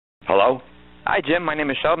Hello? Hi, Jim. My name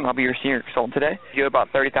is Sheldon. I'll be your senior consultant today. You have about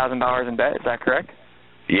 $30,000 in debt. Is that correct?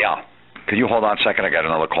 Yeah. Can you hold on a second? I got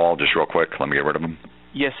another call just real quick. Let me get rid of him.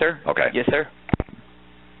 Yes, sir. Okay. Yes, sir.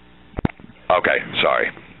 Okay,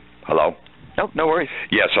 sorry. Hello? Nope, no worries.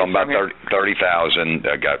 Yeah, so I'm about 30,000.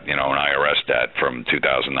 I got, an IRS debt from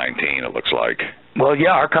 2019, it looks like. Well,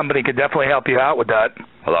 yeah, our company could definitely help you out with that.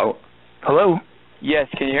 Hello? Hello? Yes,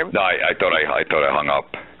 can you hear me? No, I thought I hung up.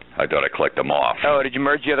 I thought I clicked them off. Oh, did you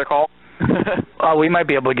merge the other call? Oh, we might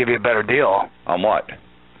be able to give you a better deal. On what?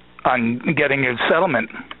 On getting your settlement.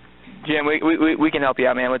 Jim, we can help you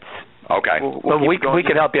out, man. Okay. We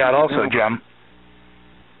could help you out also, Jim.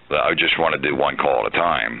 I just want to do one call at a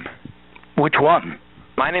time. Which one?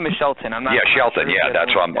 My name is Shelton. I'm not. Yeah, Shelton. Sure Yeah,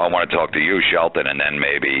 that's what I want to talk to you, Shelton, and then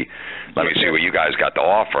maybe let me see what you guys got to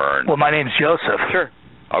offer. Well, my name's Joseph. Sure.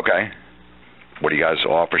 Okay. What do you guys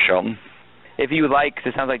offer, Shelton? If you would like, 'cause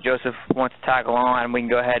it sounds like Joseph wants to tag along, we can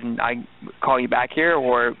go ahead and I call you back here,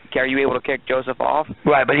 or are you able to kick Joseph off?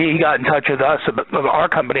 Right, but he got in touch with us, our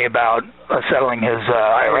company, about settling his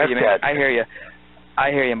IRS debt. I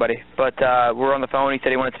hear you, buddy. But we're on the phone. He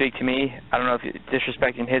said he wanted to speak to me. I don't know if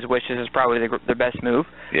disrespecting his wishes is probably the best move.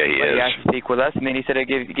 Yeah, he is. He has to speak with us, and then he said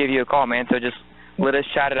he'd give you a call, man. So just let us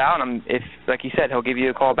chat it out, and if, like he said, he'll give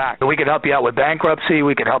you a call back. We could help you out with bankruptcy.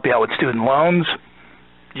 We could help you out with student loans.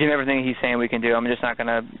 Jim, everything he's saying we can do. I'm just not going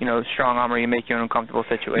to, strong arm you, make you in an uncomfortable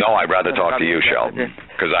situation. No, I'd rather talk to you, Sheldon,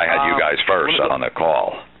 because I had you guys first on the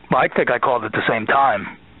call. Well, I think I called at the same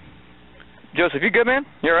time. Joseph, you good, man?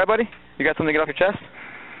 You all right, buddy? You got something to get off your chest?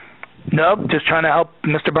 Nope, just trying to help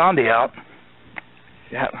Mr. Bondi out.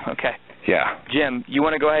 Yeah, okay. Yeah. Jim, you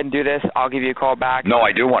want to go ahead and do this? I'll give you a call back. No,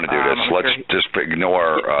 I do want to do this. Let's just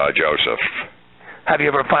ignore Joseph. Have you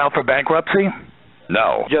ever filed for bankruptcy?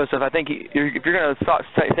 No. Joseph, I think if you're going to start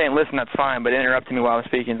saying listen, that's fine, but interrupting me while I'm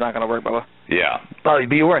speaking is not going to work, Bubba. Yeah. Well,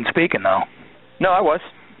 you weren't speaking, though. No, I was.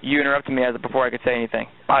 You interrupted me before I could say anything.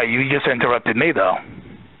 You just interrupted me, though.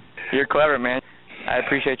 You're clever, man. I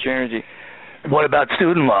appreciate your energy. What about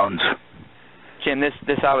student loans? Jim, this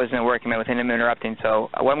always isn't working, man, with him interrupting, so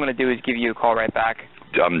what I'm going to do is give you a call right back.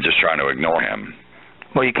 I'm just trying to ignore him.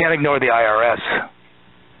 Well, you can't ignore the IRS.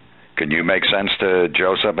 Can you make sense to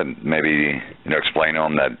Joseph and maybe explain to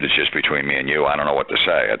him that it's just between me and you? I don't know what to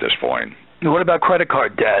say at this point. What about credit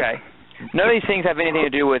card debt? Okay. None of these things have anything to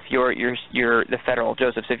do with the federal,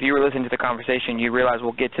 Joseph. So if you were listening to the conversation, you realize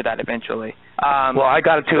we'll get to that eventually. Well, I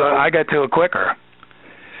got to it quicker.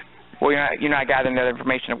 Well, you're not gathering that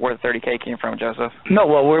information of where the 30K came from, Joseph. No,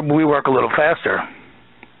 well, we work a little faster.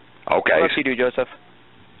 Okay. What else do you do, Joseph?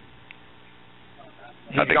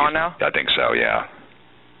 He's gone now? I think so, yeah.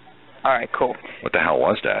 All right, cool. What the hell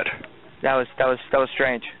was that? That was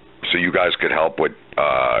strange. So you guys could help with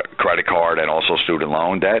credit card and also student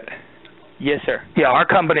loan debt? Yes, sir. Yeah, our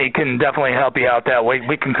company can definitely help you out that way.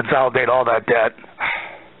 We can consolidate all that debt.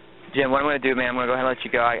 Jim, what I'm going to do, man, I'm going to go ahead and let you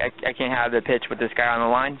go. I can't have the pitch with this guy on the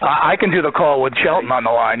line. I can do the call with Shelton on the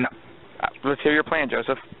line. Let's hear your plan,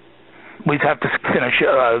 Joseph. We'd have to finish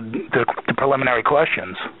the preliminary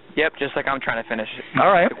questions. Yep, just like I'm trying to finish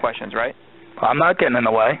all right. The questions, right? I'm not getting in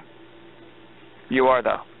the way. You are,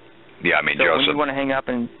 though. Yeah, I mean, so Joseph. When you want to hang up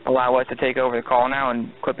and allow us to take over the call now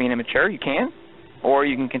and quit being immature, you can. Or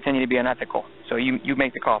you can continue to be unethical. So you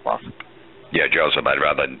make the call, boss. Yeah, Joseph, I'd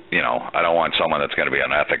rather, I don't want someone that's going to be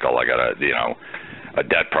unethical. I got a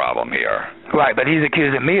debt problem here. Right, but he's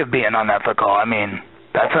accusing me of being unethical. I mean,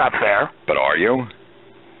 that's not fair. But are you?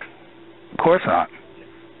 Of course not.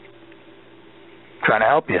 Trying to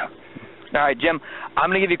help you. All right, Jim, I'm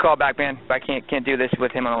going to give you a call back, man. I can't do this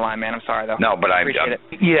with him on the line, man. I'm sorry, though. No, but I appreciate it.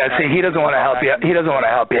 Yeah, see, he doesn't want to help you. He doesn't want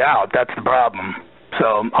to help you out. That's the problem.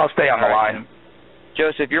 So I'll stay on the line.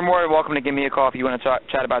 Joseph, you're more than welcome to give me a call if you want to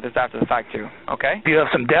chat about this after the fact, too, okay? If you have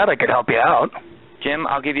some debt, I could help you out. Jim,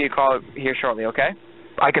 I'll give you a call here shortly, okay?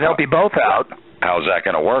 I could help you both out. How's that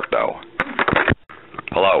going to work, though?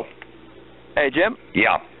 Hello? Hey, Jim?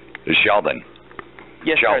 Yeah. It's Sheldon.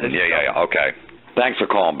 Yes, Sheldon. sir. Yeah. Okay. Thanks for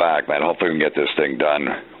calling back, man. Hopefully we can get this thing done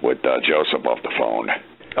with Joseph off the phone.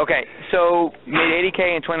 Okay, so you made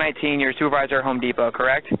 $80K in 2019. You're a supervisor at Home Depot,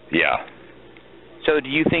 correct? Yeah. So do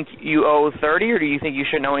you think you owe 30, or do you think you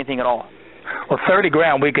shouldn't owe anything at all? Well, 30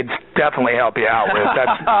 grand we could definitely help you out with.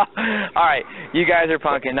 That's... All right, you guys are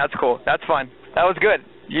punking. That's cool. That's fun. That was good.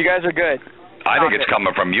 You guys are good. I think it's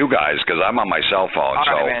coming from you guys because I'm on my cell phone. All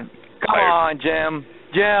right, man. Come on, Jim.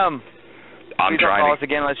 Jim. I'm Please trying don't call to... us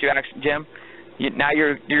again unless you actually, Jim. Now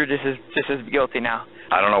you're just as guilty now.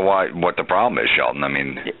 I don't know what the problem is, Sheldon. I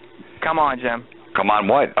mean... Come on, Jim. Come on,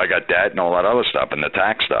 what? I got debt and all that other stuff and the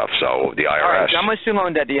tax stuff, so the IRS. All right, how much student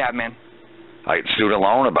loan debt do you have, man? Student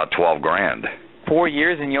loan, about 12 grand. 4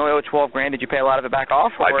 years and you only owe $12,000. Did you pay a lot of it back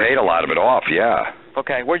off? I paid a lot of it off, yeah.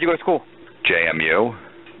 Okay. Where'd you go to school? JMU.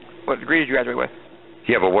 What degree did you graduate with?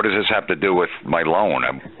 Yeah, but what does this have to do with my loan?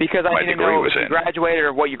 Because I my need to degree know was if you graduated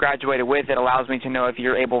or what you graduated with. It allows me to know if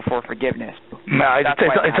you're able for forgiveness. No,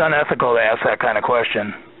 it's unethical to ask that kind of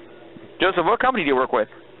question. Joseph, what company do you work with?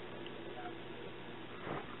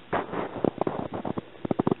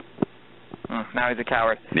 Now he's a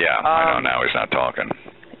coward. Yeah, I know. Now he's not talking.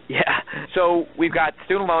 Yeah. So we've got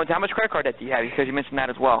student loans. How much credit card debt do you have? Because you mentioned that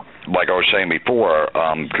as well. Like I was saying before,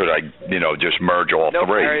 could I, just merge all three?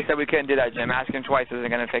 No, Harry said we couldn't do that, Jim. Asking twice isn't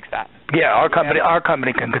going to fix that. Yeah, our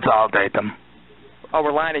company can consolidate them. Oh,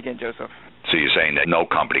 we're lying again, Joseph. So you're saying that no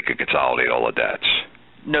company could consolidate all the debts?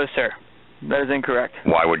 No, sir. That is incorrect.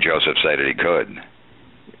 Why would Joseph say that he could?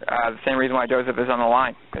 The same reason why Joseph is on the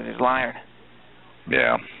line, because he's lying.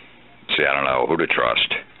 Yeah. See, I don't know who to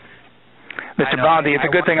trust. Mr. Bondi, it's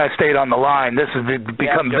a good thing I stayed on the line. This has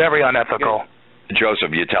become very unethical.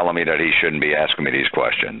 Joseph, you're telling me that he shouldn't be asking me these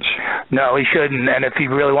questions. No, he shouldn't. And if he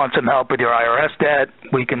really wants some help with your IRS debt,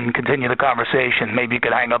 we can continue the conversation. Maybe you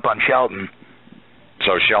could hang up on Shelton.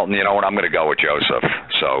 So, Shelton, you know what? I'm going to go with Joseph.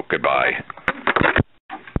 So, goodbye.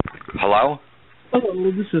 Hello?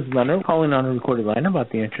 Hello, this is Leonard calling on a recorded line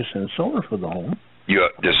about the interest in solar for the home.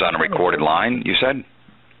 This is on a recorded line, you said?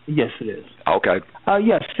 Yes, it is. Okay.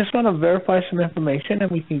 Yes, just want to verify some information, and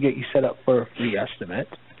we can get you set up for a free estimate.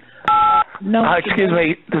 Excuse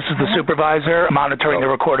me, this is the supervisor monitoring the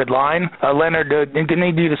recorded line. Leonard, I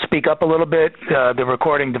need you to speak up a little bit. The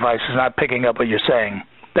recording device is not picking up what you're saying.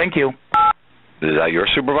 Thank you. Is that your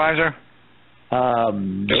supervisor?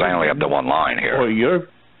 Because I only have the one line here. Or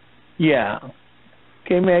yeah.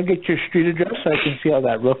 Okay, may I get your street address so I can see how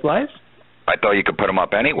that roof lies? I thought you could put them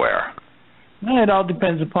up anywhere. No, it all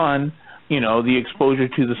depends upon, the exposure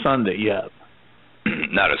to the sun that you have.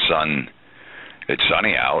 Not a sun. It's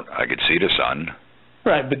sunny out. I could see the sun.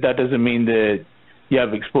 Right, but that doesn't mean that you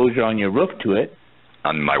have exposure on your roof to it.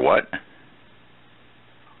 On my what?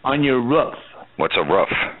 On your roof. What's a roof?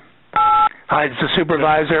 Hi, it's the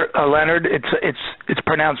supervisor, Leonard. It's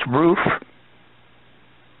pronounced roof.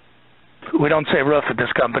 We don't say roof at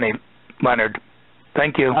this company, Leonard.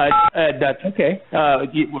 Thank you. That's okay.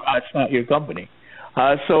 It's not your company.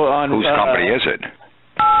 Whose company is it?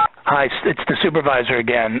 Hi, it's the supervisor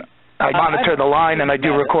again. I monitor the line and I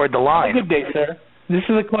do record the line. Good day, sir. This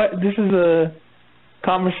is a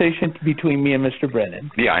conversation between me and Mr. Brennan.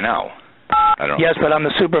 Yeah, I know. Yes, but I'm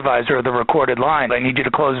the supervisor of the recorded line. I need you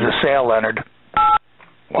to close the sale, Leonard.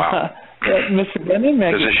 Wow. Mr. Brennan,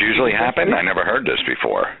 does this usually happen? I never heard this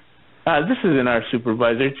before. This isn't our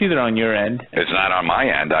supervisor. It's either on your end. It's not on my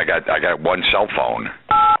end. I got one cell phone.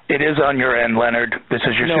 It is on your end, Leonard. This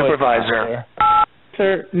is your supervisor. It's not,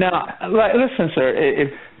 sir. Now, listen, sir.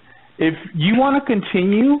 If you want to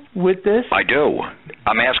continue with this, I do.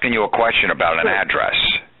 I'm asking you a question about an address,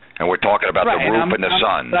 and we're talking about the roof and the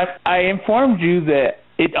sun. I informed you that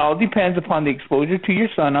it all depends upon the exposure to your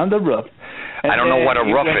sun on the roof. I don't know what a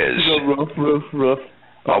roof is. Roof.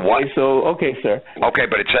 What? Okay, sir. Okay,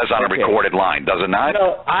 but it says on a recorded line, does it not?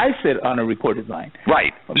 No, I said on a recorded line.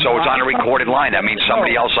 Right. So it's on a recorded line. That means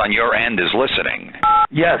somebody else on your end is listening.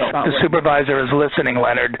 Yes, the supervisor is listening,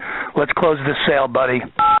 Leonard. Let's close this sale, buddy.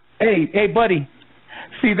 Hey, buddy.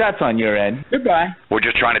 See, that's on your end. Goodbye. We're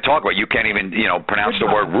just trying to talk about it. You can't even, pronounce the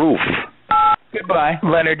word roof. Goodbye.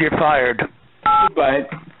 Leonard, you're fired.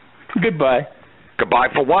 Goodbye. Goodbye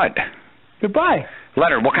for what? Goodbye.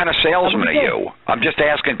 Leonard, what kind of salesman are you? I'm just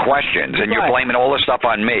asking questions, and you're blaming all this stuff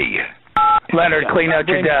on me. Leonard, clean out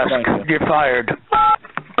your desk. You're fired.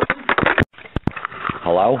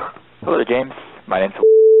 Hello? Hello, James. My name's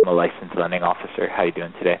I'm a licensed lending officer. How are you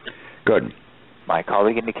doing today? Good. My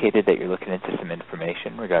colleague indicated that you're looking into some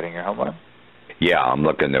information regarding your home loan. Yeah, I'm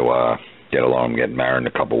looking to get a loan, get married in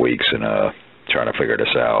a couple weeks, and trying to figure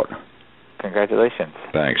this out. Congratulations.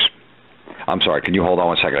 Thanks. I'm sorry, can you hold on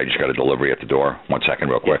 1 second? I just got a delivery at the door. 1 second,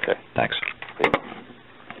 real quick. Yes, sir. Thanks. Please.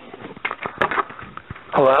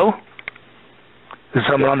 Hello? Is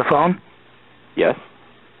someone on the phone? Yes.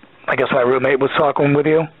 I guess my roommate was talking with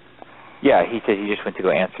you? Yeah, he said he just went to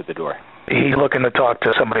go answer the door. He's looking to talk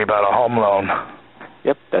to somebody about a home loan.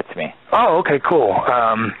 Yep, that's me. Oh, okay, cool.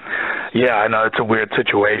 Yeah, I know it's a weird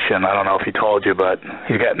situation. I don't know if he told you, but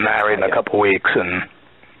he's getting married in a couple weeks, and...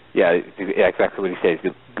 Yeah, exactly what he said.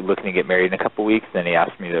 He's looking to get married in a couple weeks, and then he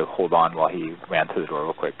asked me to hold on while he ran to the door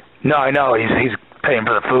real quick. No, I know. He's paying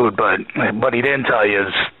for the food, but what he didn't tell you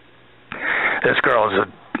is this girl is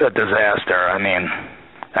a disaster. I mean,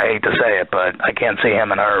 I hate to say it, but I can't see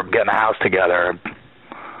him and her getting a house together.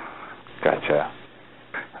 Gotcha.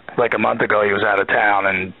 Like a month ago, he was out of town,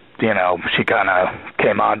 and you know, she kind of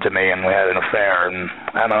came on to me and we had an affair, and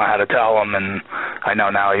I don't know how to tell him, and I know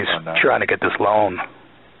now he's trying to get this loan.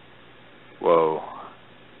 Whoa.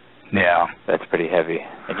 Yeah. That's pretty heavy.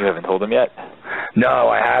 And you haven't told him yet? No,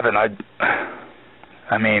 I haven't.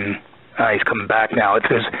 I mean, he's coming back now.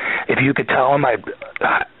 If you could tell him,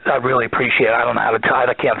 I'd really appreciate it. I don't know how to tell.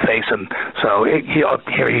 I can't face him. So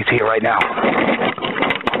he's here right now.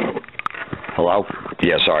 Hello?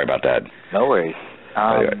 Yeah, sorry about that. No worries.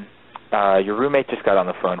 Your roommate just got on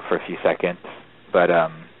the phone for a few seconds, but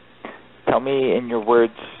tell me in your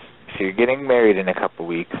words, so you're getting married in a couple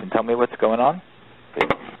weeks, and tell me what's going on.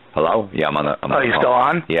 Hello? Yeah, I'm on the Oh, you still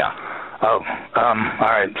on? Yeah. Oh, all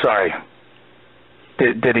right, sorry.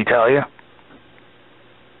 Did he tell you?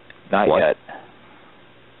 Not What? yet.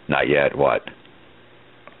 Not yet. What?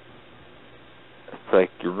 It's like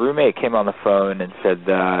your roommate came on the phone and said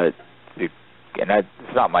that,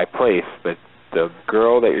 it's not my place, but the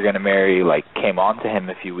girl that you're going to marry, like, came on to him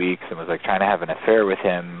a few weeks and was, like, trying to have an affair with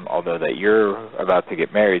him, although that you're about to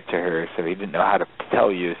get married to her, so he didn't know how to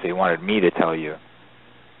tell you, so he wanted me to tell you.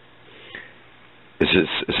 Is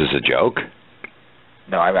this a joke?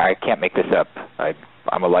 No, I can't make this up.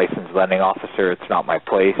 I'm a licensed lending officer. It's not my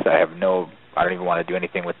place. I don't even want to do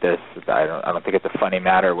anything with this. I don't think it's a funny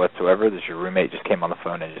matter whatsoever. This your roommate just came on the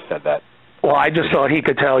phone and just said that. Well, I just thought he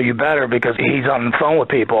could tell you better because he's on the phone with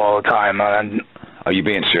people all the time. And Are you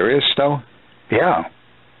being serious, though? yeah.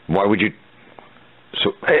 Why would you...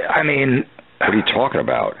 So, I mean... what are you talking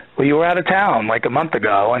about? Well, you were out of town like a month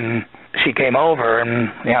ago, and she came over,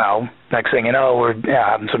 and, you know, next thing you know, we're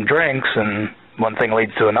having some drinks, and one thing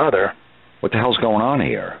leads to another. What the hell's going on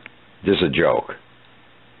here? This is a joke.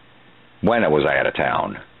 When was I out of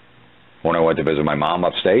town? When I went to visit my mom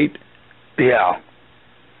upstate? Yeah.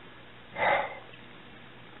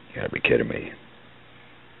 You gotta be kidding me.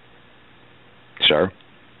 Sir?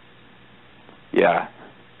 Yeah.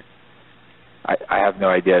 I have no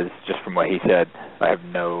idea. It's just from what he said. I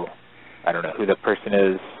don't know who the person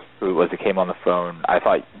is, who it was that came on the phone. I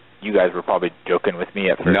thought you guys were probably joking with me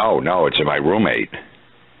at first. No, it's my roommate.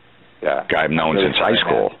 Yeah. Guy I've known since high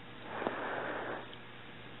school.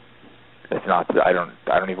 It's not. I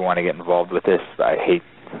don't even want to get involved with this.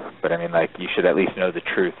 But I mean, like, you should at least know the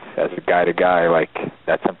truth as a guy to guy. Like,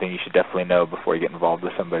 that's something you should definitely know before you get involved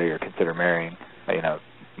with somebody or consider marrying. You know,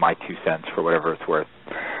 my 2 cents for whatever it's worth.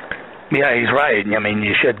 Yeah, he's right. I mean,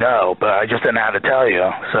 you should know, but I just didn't know how to tell you.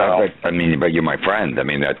 So. But you're my friend. I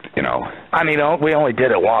mean, that, you know. I mean, we only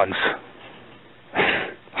did it once.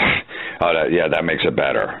 That makes it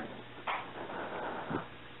better.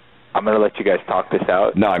 I'm going to let you guys talk this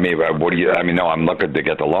out. No, I mean, no, I'm looking to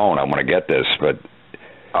get the loan. I want to get this, but...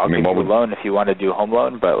 I'll give you a loan if you want to do a home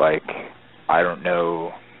loan, but, like, I don't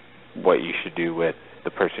know what you should do with the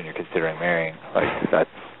person you're considering marrying. Like, that's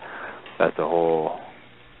a whole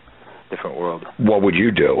different world. What would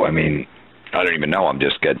you do? I mean, I don't even know. I'm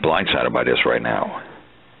just getting blindsided by this right now.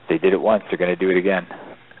 They did it once. They're going to do it again.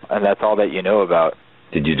 And that's all that you know about.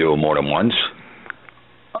 Did you do it more than once?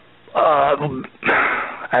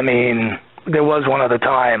 I mean, there was one other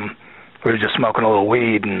time we were just smoking a little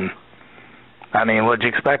weed, and, I mean, what did you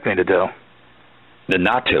expect me to do? Then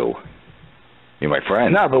not to. You're my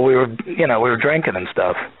friend. No, but we were drinking and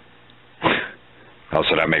stuff. Oh,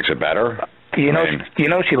 so that makes it better? You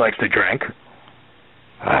know she likes to drink.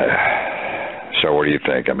 So what do you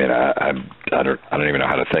think? I mean, I don't even know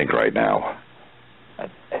how to think right now. I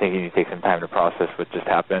think you need to take some time to process what just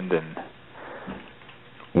happened. And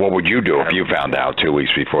what would you do if you found out 2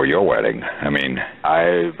 weeks before your wedding? I mean,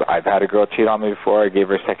 I've had a girl cheat on me before. I gave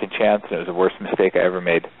her a second chance, and it was the worst mistake I ever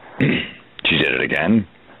made. She did it again?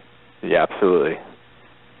 Yeah, absolutely.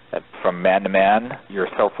 From man to man, your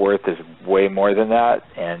self-worth is way more than that,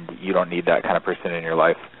 and you don't need that kind of person in your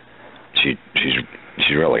life. She's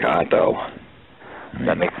really hot, though.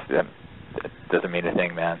 That doesn't mean a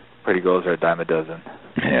thing, man. Pretty girls are a dime a dozen.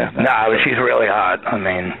 Yeah. No, but she's really hot. I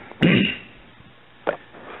mean,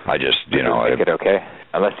 I just, you know, make it okay.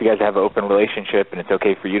 Unless you guys have an open relationship and it's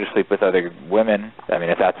okay for you to sleep with other women. I mean,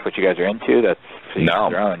 if that's what you guys are into, that's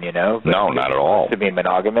your own, you know. But no, not at all. To be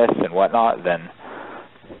monogamous and whatnot, then.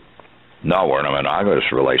 No, we're in a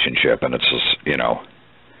monogamous relationship, and it's just, you know.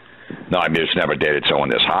 No, I mean, just never dated someone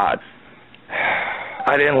this hot.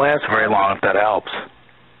 I didn't last very long, if that helps.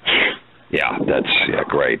 Yeah, that's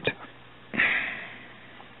great.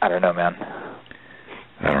 I don't know, man.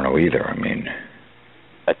 I don't know either. I mean,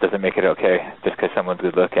 that doesn't make it okay. Just because someone's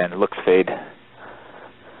good looking, looks fade.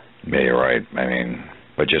 Yeah, you're right. I mean,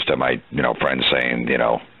 but just to my, friends saying,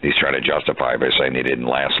 he's trying to justify by saying he didn't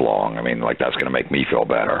last long. I mean, like, that's going to make me feel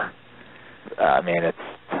better. I mean,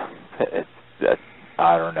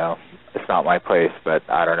 I don't know. It's not my place, but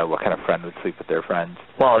I don't know what kind of friend would sleep with their friends.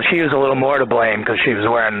 Well, she was a little more to blame because she was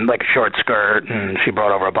wearing like a short skirt and she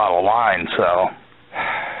brought over a bottle of wine, so.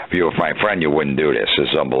 If you were my friend, you wouldn't do this.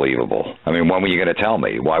 It's unbelievable. I mean, when were you going to tell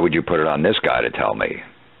me? Why would you put it on this guy to tell me?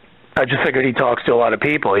 I just figured he talks to a lot of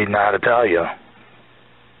people. He'd know how to tell you.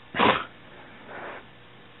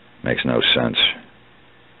 Makes no sense.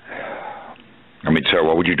 I mean, sir,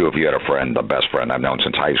 what would you do if you had a friend, a best friend I've known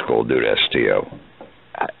since high school, do this to you?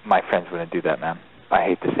 My friends wouldn't do that, man. I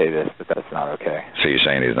hate to say this, but that's not okay. So you're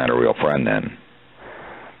saying he's not a real friend then?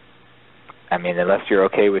 I mean, unless you're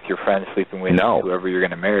okay with your friend sleeping with whoever you're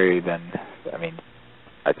going to marry, then, I mean,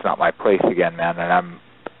 it's not my place again, man. And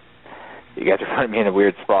you guys are putting me in a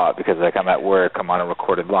weird spot because, like, I'm at work, I'm on a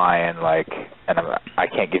recorded line, like, and I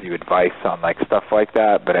can't give you advice on, like, stuff like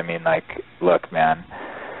that. But, I mean, like, look, man,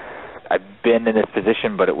 I've been in this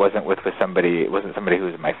position, but it wasn't with somebody, it wasn't somebody who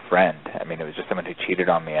was my friend. I mean, it was just someone who cheated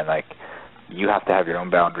on me. And, like, you have to have your own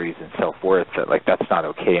boundaries and self-worth. That, like, that's not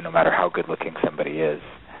okay no matter how good-looking somebody is.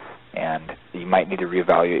 And you might need to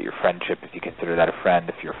reevaluate your friendship if you consider that a friend,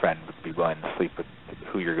 if your friend would be willing to sleep with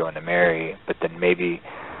who you're going to marry. But then maybe,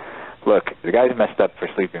 look, the guy's messed up for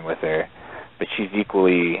sleeping with her, but she's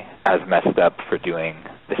equally as messed up for doing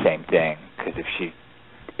the same thing. Because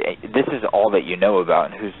this is all that you know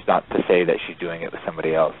about, and who's not to say that she's doing it with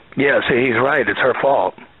somebody else? Yeah, see, he's right. It's her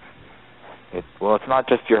fault. Well, it's not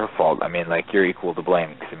just your fault. I mean, like, you're equal to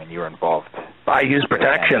blame because, I mean, you were involved. I use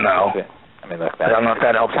protection, though. I mean, look, I don't know if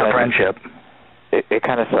that helps the friendship. It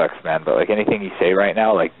kind of sucks, man, but, like, anything you say right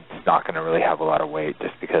now, like, it's not going to really have a lot of weight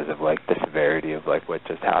just because of, like, the severity of, like, what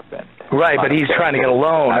just happened. Right, but he's trying to get a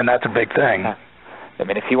loan, and that's a big thing. I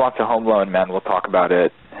mean, if he wants a home loan, man, we'll talk about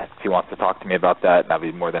it. If he wants to talk to me about that, and I'll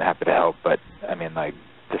be more than happy to help. But, I mean, like,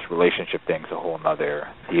 this relationship thing's a whole nother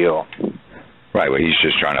deal. Right, well, he's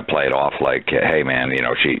just trying to play it off like, hey, man, you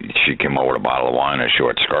know, she came over with a bottle of wine and a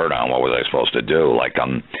short skirt on. What was I supposed to do? Like,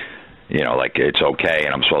 you know, like, it's okay,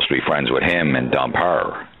 and I'm supposed to be friends with him and dump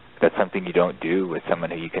her. That's something you don't do with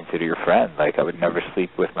someone who you consider your friend. Like, I would never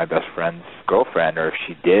sleep with my best friend's girlfriend, or if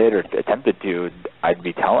she did or attempted to, I'd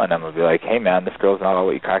be telling them, I'd be like, hey, man, this girl's not all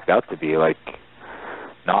what you cracked out to be. Like,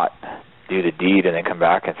 not do the deed and then come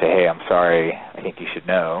back and say, hey, I'm sorry, I think you should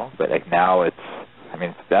know. But, like, now it's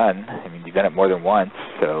done. I mean, you've done it more than once,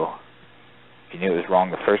 so if you knew it was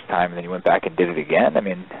wrong the first time and then you went back and did it again, I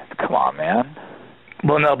mean, come on, man.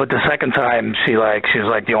 Well, no, but the second time she was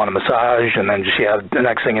like, do you want a massage? And then the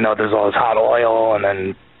next thing you know, there's all this hot oil, and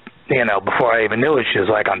then, you know, before I even knew it, she was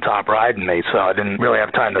like on top riding me, so I didn't really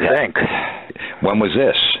have time to think. When was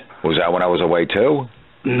this? Was that when I was away too?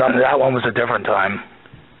 No, that one was a different time.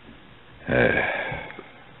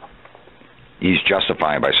 He's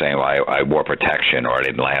justifying by saying, well, I wore protection or I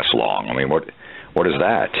didn't last long. I mean, what is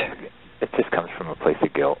that? It just comes from a place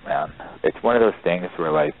of guilt, man. It's one of those things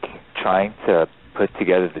where, like, trying to put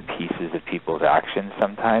together the pieces of people's actions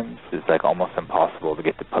sometimes is, like, almost impossible to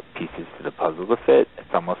get the pieces to the puzzle to fit.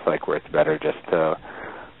 It's almost like where it's better just to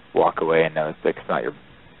walk away and know it's like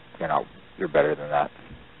you're better than that.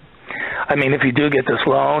 I mean, if you do get this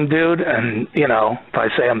loan, dude, and, you know, if I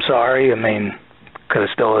say I'm sorry, I mean, could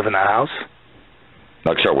I still live in the house?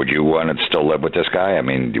 Look, sir, would you want to still live with this guy? I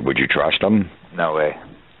mean, would you trust him? No way.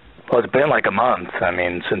 Well, it's been like a month. I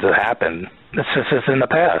mean, since it happened. It's in the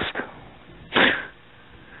past.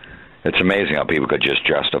 It's amazing how people could just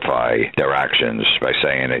justify their actions by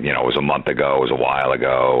saying it, you know, it was a month ago, it was a while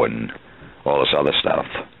ago, and all this other stuff.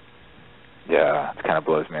 Yeah, it kind of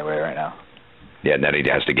blows me away right now. Yeah, and then he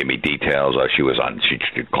has to give me details. Oh, she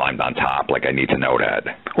climbed on top. Like, I need to know that.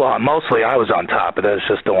 Well, mostly I was on top of it. It's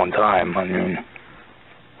just the one time. I mean,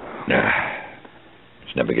 yeah.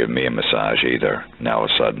 She's never given me a massage either. Now all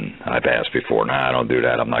of a sudden, I've asked before. Nah, I don't do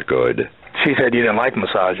that. I'm not good. She said you didn't like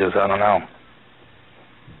massages. I don't know.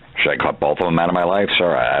 Should I cut both of them out of my life,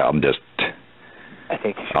 sir? I'm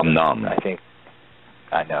numb.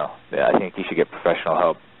 I know. Yeah, I think you should get professional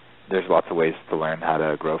help. There's lots of ways to learn how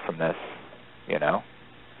to grow from this, you know?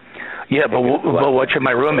 Yeah, but what should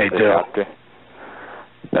my roommate do?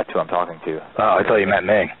 That's who I'm talking to. Oh, I thought you meant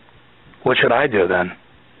me. What should I do then?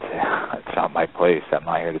 It's not my place. I'm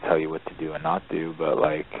not here to tell you what to do and not do, but,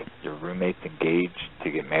 like, your roommate's engaged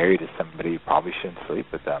to get married to somebody, you probably shouldn't sleep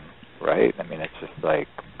with them, right? I mean, it's just, like,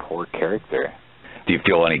 poor character. Do you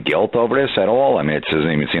feel any guilt over this at all? I mean, it doesn't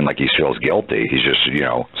even seem like he feels guilty. He's just, you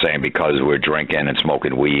know, saying because we're drinking and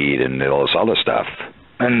smoking weed and all this other stuff.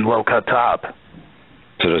 And low-cut top.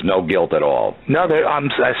 So there's no guilt at all? No,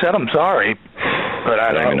 I said I'm sorry, but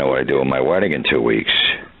I don't even know what I do with my wedding in 2 weeks.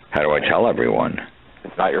 How do I tell everyone?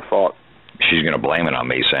 It's not your fault. She's going to blame it on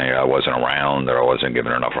me, saying I wasn't around or I wasn't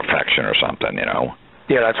giving her enough affection or something, you know?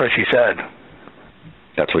 Yeah, that's what she said.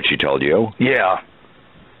 That's what she told you? Yeah.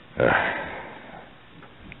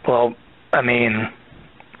 Well, I mean,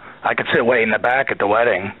 I could sit way in the back at the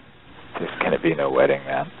wedding. There's going to be no wedding,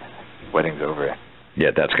 man. Wedding's over.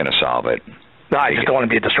 Yeah, that's going to solve it. No, I just don't want to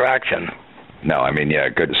be a distraction. No, I mean, yeah,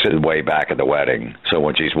 good. Sit way back at the wedding. So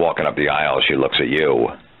when she's walking up the aisle, she looks at you.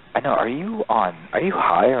 I know. Are you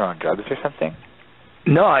high or on drugs or something?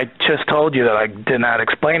 No, I just told you that I did not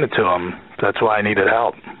explain it to him. That's why I needed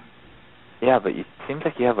help. Yeah, but it seems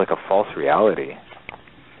like you have like a false reality.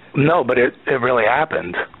 No, but it really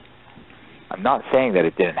happened. I'm not saying that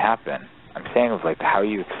it didn't happen. I'm saying of like how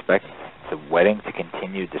you expect the wedding to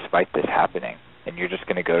continue despite this happening, and you're just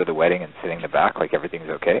going to go to the wedding and sit in the back like everything's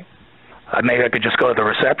okay. Maybe I could just go to the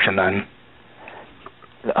reception then.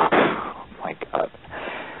 Oh my God.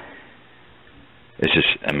 It's just,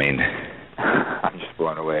 I mean... I'm just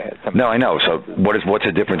blown away. No, I know. So what's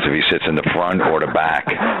the difference if he sits in the front or the back?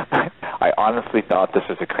 I honestly thought this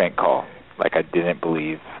was a crank call. Like, I didn't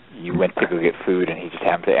believe you went to go get food and he just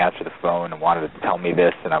happened to answer the phone and wanted to tell me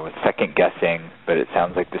this, and I was second guessing, but it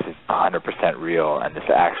sounds like this is 100% real and this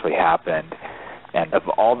actually happened. And of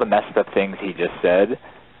all the messed up things he just said,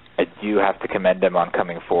 I do have to commend him on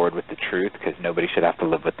coming forward with the truth, because nobody should have to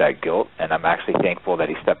live with that guilt. And I'm actually thankful that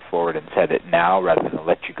he stepped forward and said it now rather than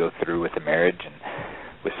let you go through with a marriage and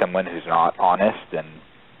with someone who's not honest, and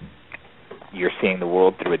you're seeing the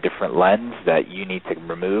world through a different lens that you need to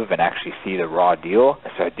remove and actually see the raw deal.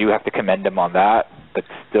 So I do have to commend him on that, but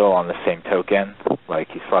still on the same token, like,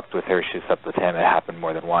 he slept with her, she slept with him, it happened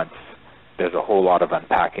more than once. There's a whole lot of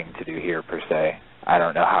unpacking to do here, per se. I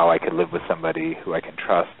don't know how I could live with somebody who I can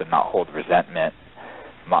trust and not hold resentment.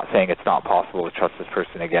 I'm not saying it's not possible to trust this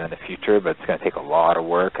person again in the future, but it's going to take a lot of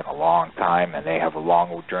work and a long time, and they have a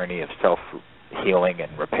long journey of self-healing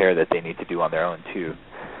and repair that they need to do on their own, too.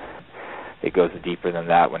 It goes deeper than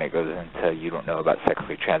that when it goes into you don't know about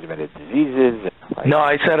sexually transmitted diseases. Like, no,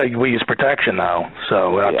 I said we use protection now,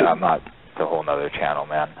 so... I'm not... It's a whole nother channel,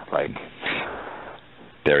 man. Like...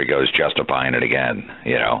 There he goes, justifying it again,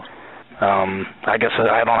 you know. I guess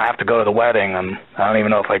I don't have to go to the wedding, and I don't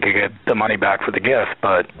even know if I could get the money back for the gift,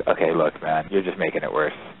 but... Okay, look, man, you're just making it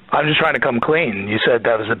worse. I'm just trying to come clean. You said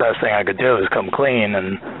that was the best thing I could do, is come clean,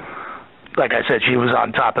 and like I said, she was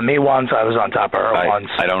on top of me once, I was on top of her once.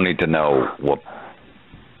 I don't need to know what...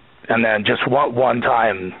 And then just one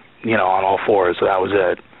time, you know, on all fours, so that was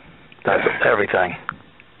it. That's everything.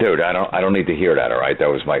 Dude, I don't need to hear that, all right?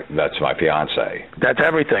 That's my fiance. That's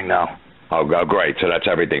everything now. Oh, great. So that's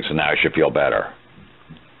everything. So now I should feel better.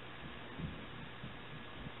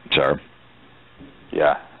 Sir?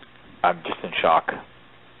 Yeah. I'm just in shock.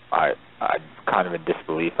 I'm kind of in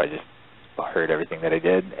disbelief. I just heard everything that I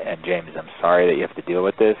did. And James, I'm sorry that you have to deal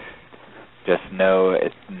with this. Just know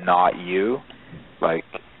it's not you. Like,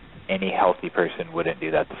 any healthy person wouldn't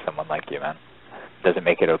do that to someone like you, man. Doesn't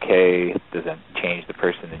make it okay. Doesn't change the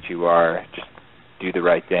person that you are. Just do the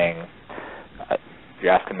right thing. If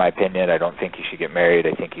you're asking my opinion, I don't think you should get married.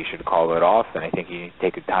 I think you should call it off, and I think you need to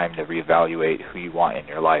take the time to reevaluate who you want in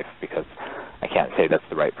your life, because I can't say that's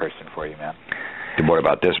the right person for you, man. What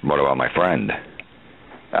about this? What about my friend?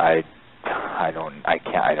 I don't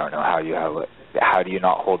know how do you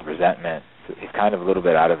not hold resentment? He's kind of a little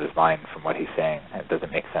bit out of his mind from what he's saying. It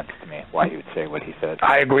doesn't make sense to me why he would say what he said.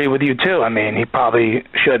 I agree with you too. I mean, he probably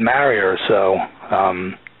should marry her, so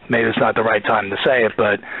maybe it's not the right time to say it,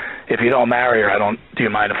 but if you don't marry her, do you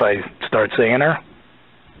mind if I start seeing her?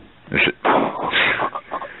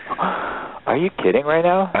 Are you kidding right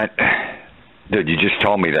now? Dude, you just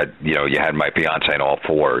told me that, you know, you had my fiance in all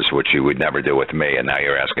fours, which you would never do with me, and now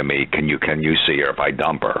you're asking me, can you see her if I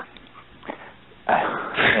dump her?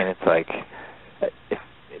 And it's like, if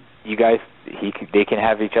you guys, they can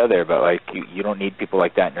have each other, but like, you don't need people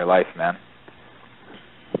like that in your life, man.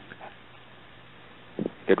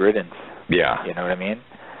 Good riddance. Yeah. You know what I mean?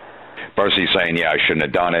 First he's saying, yeah, I shouldn't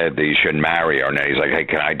have done it, that you shouldn't marry her, and then he's like, hey,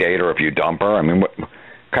 can I date her if you dump her? I mean, what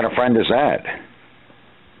kind of friend is that?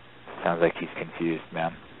 Sounds like he's confused,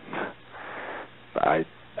 man. I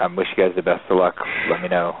wish you guys the best of luck. Let me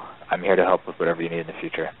know. I'm here to help with whatever you need in the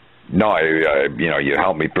future. No, you know, you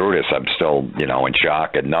helped me through this. I'm still, you know, in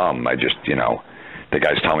shock and numb. I just, you know, the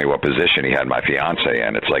guy's telling me what position he had my fiance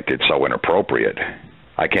in. It's like, it's so inappropriate.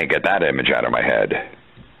 I can't get that image out of my head.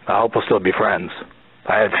 I hope we'll still be friends.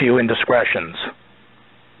 I had a few indiscretions.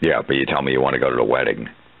 Yeah, but you tell me you want to go to the wedding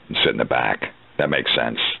and sit in the back. That makes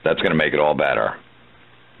sense. That's going to make it all better.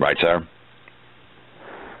 Right, sir?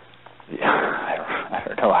 Yeah, I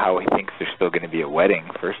don't know how he thinks there's still going to be a wedding,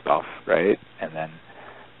 first off, right? And then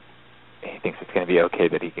he thinks it's going to be okay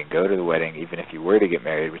that he can go to the wedding even if you were to get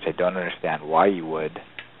married, which I don't understand why you would.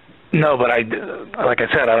 No, but like I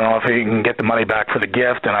said, I don't know if you can get the money back for the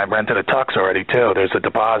gift, and I rented a tux already, too. There's a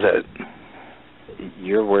deposit.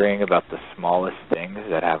 You're worrying about the smallest things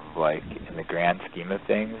that have, like, in the grand scheme of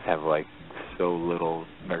things, have, like, so little,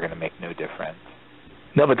 they're going to make no difference.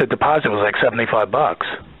 No, but the deposit was like $75.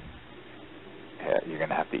 Yeah, you're going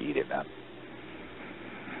to have to eat it, man.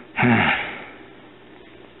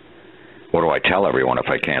 What do I tell everyone if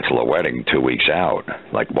I cancel a wedding 2 weeks out?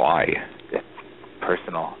 Like, why? It's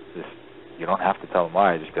personal. You don't have to tell them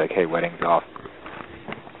why. Just be like, hey, wedding's off.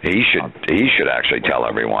 He should actually tell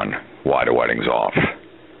everyone why the wedding's off.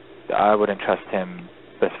 I wouldn't trust him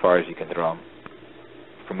as far as you can throw him.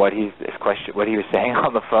 From what he was saying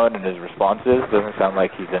on the phone and his responses, doesn't sound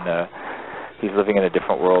like he's living in a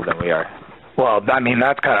different world than we are. Well, I mean,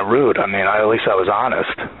 that's kind of rude. I mean, at least I was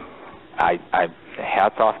honest.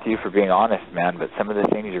 Hats off to you for being honest, man, but some of the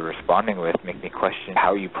things you're responding with make me question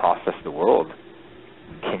how you process the world.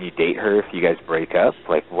 Can you date her if you guys break up?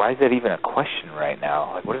 Like, why is that even a question right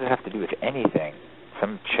now? Like, what does it have to do with anything?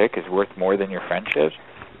 Some chick is worth more than your friendship?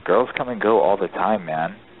 Girls come and go all the time,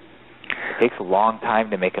 man. It takes a long time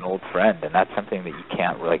to make an old friend, and that's something that you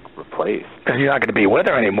can't, like, replace. Because you're not going to be with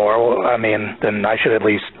her anymore. Well, I mean, then I should at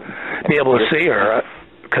least be able to see her.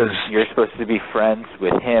 Because you're supposed to be friends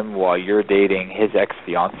with him while you're dating his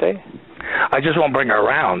ex-fiancée? I just won't bring her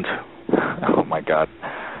around. Oh, my God.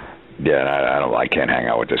 Yeah, I can't hang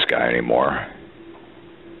out with this guy anymore.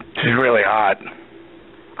 She's really hot.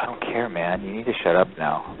 I don't care, man. You need to shut up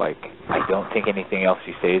now. Like, I don't think anything else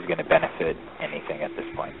you say is going to benefit anything at this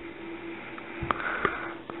point.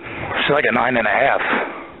 She's like a 9.5.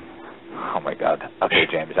 Oh, my God. Okay,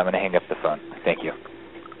 James, I'm going to hang up the phone. Thank you.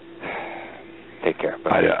 Take care.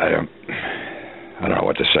 Bye. I don't know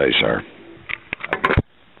what to say, sir.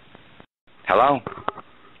 Hello?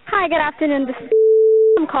 Hi, good afternoon.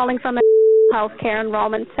 I'm calling from a healthcare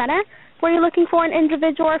enrollment center. Were you looking for an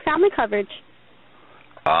individual or family coverage?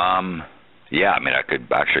 Yeah, I mean, I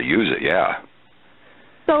could actually use it, yeah.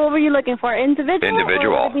 So what were you looking for, individual?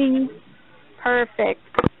 Individual. Perfect.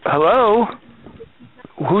 Hello?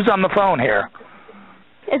 Who's on the phone here?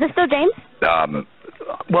 Is this still James?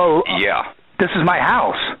 Well, yeah. This is my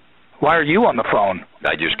house. Why are you on the phone?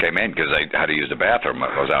 I just came in because I had to use the bathroom.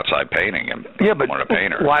 I was outside painting and wanted to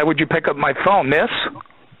paint her. Why would you pick up my phone, miss?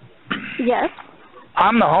 Yes.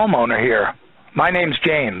 I'm the homeowner here. My name's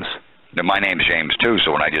James. My name's James, too,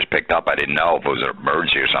 so when I just picked up, I didn't know if it was an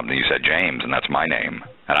emergency or something. You said James, and that's my name.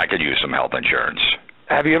 And I could use some health insurance.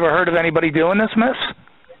 Have you ever heard of anybody doing this, miss?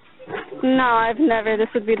 No, I've never. This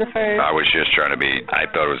would be the first. I was just trying to I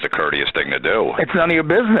thought it was the courteous thing to do. It's none of your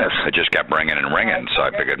business. It just kept ringing and ringing, so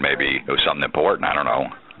I figured maybe it was something important. I don't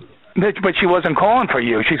know. But she wasn't calling for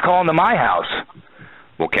you. She's calling to my house.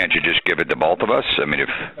 Well, can't you just give it to both of us? I mean, if...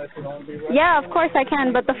 Yeah, of course I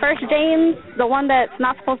can, but the first James, the one that's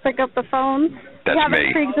not supposed to pick up the phone, that's do you have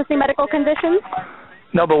any pre-existing medical conditions?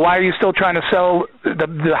 No, but why are you still trying to sell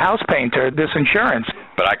the house painter this insurance?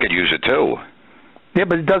 But I could use it, too. Yeah,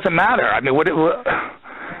 but it doesn't matter. I mean, this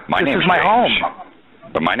is my home.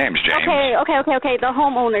 But my name's James. Okay. The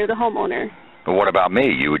homeowner. But what about me?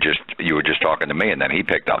 You were just talking to me, and then he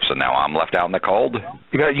picked up, so now I'm left out in the cold?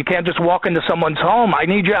 You can't just walk into someone's home. I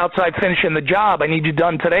need you outside finishing the job. I need you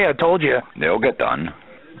done today, I told you. They'll get done.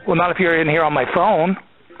 Well, not if you're in here on my phone.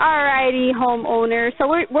 All righty, homeowner. So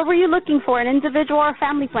what were you looking for, an individual or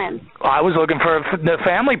family plan? I was looking for the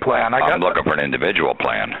family plan. I'm looking for an individual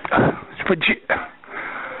plan.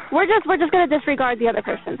 We're just going to disregard the other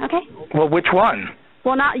person, okay? Well, which one?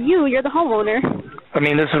 Well, not you. You're the homeowner. I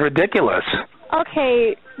mean, this is ridiculous.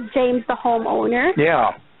 Okay, James, the homeowner.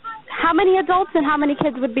 Yeah. How many adults and how many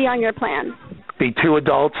kids would be on your plan? Be 2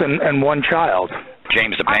 adults and 1 child.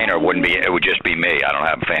 James the painter wouldn't be. It would just be me. I don't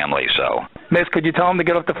have family, so. Miss, could you tell him to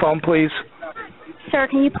get off the phone, please? Sir,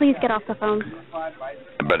 can you please get off the phone?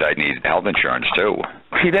 But I need health insurance, too.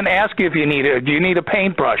 He didn't ask you if you need it. Do you need a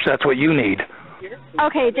paintbrush? That's what you need.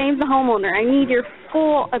 Okay, James the homeowner, I need your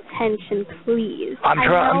full attention, please. I'm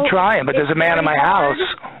trying, but there's a man in my house.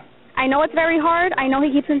 I know it's very hard. I know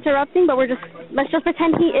he keeps interrupting, but let's just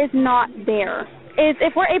pretend he is not there.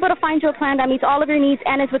 If we're able to find you a plan that meets all of your needs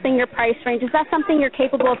and is within your price range, is that something you're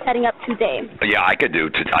capable of setting up today? Yeah, I could do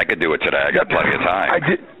it today. I got plenty of time.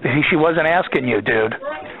 She wasn't asking you, dude.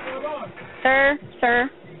 Sir.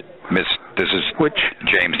 Miss, this is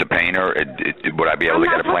James the painter. Would I be able to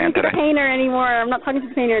get a plan today? I'm not talking to the painter anymore. I'm not talking to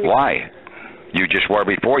the painter anymore. Why? You just were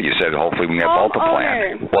before. You said hopefully we can get both a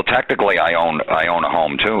plan. Well, technically I own a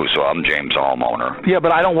home too, so I'm James the homeowner. Yeah,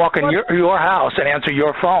 but I don't walk in your house and answer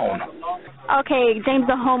your phone. Okay, James,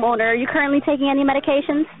 the homeowner. Are you currently taking any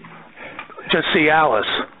medications? Just Cialis,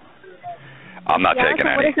 I'm not Yeah, taking so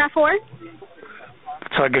any. what is that for?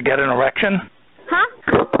 so I could get an erection.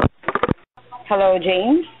 Huh? Hello,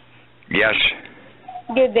 James. Yes.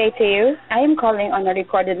 Good day to you. I am calling on a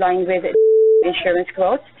recorded line with insurance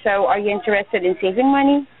quotes. So are you interested in saving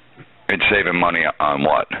money? It's saving money on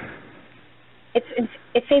what?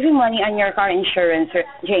 It's saving money on your car insurance,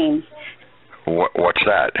 James. What's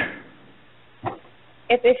that?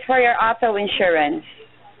 It is for your auto insurance.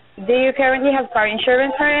 Do you currently have car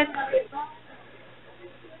insurance for it?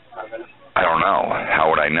 I don't know. How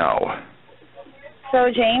would I know? So,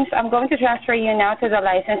 James, I'm going to transfer you now to the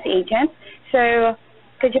licensed agent. So,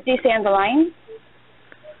 could you please stay on the line?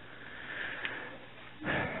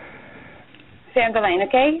 Stay on the line,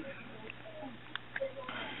 okay?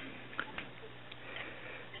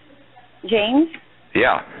 James?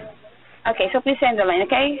 Yeah. Okay, so please stay on the line,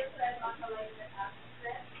 okay?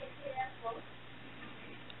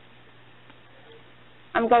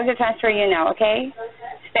 I'm going to transfer you now, okay?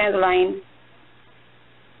 Stay on the line.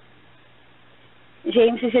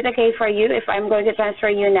 James, is it okay for you if I'm going to transfer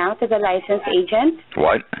you now to the licensed agent?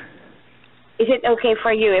 What? Is it okay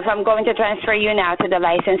for you if I'm going to transfer you now to the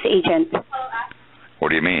licensed agent? What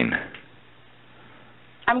do you mean?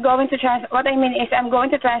 What I mean is I'm going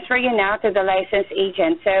to transfer you now to the licensed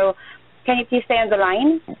agent. So, can you please stay on the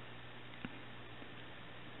line?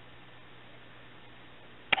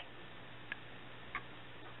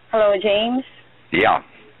 Hello, James? Yeah.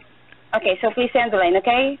 Okay, so please stay on the line,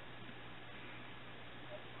 okay?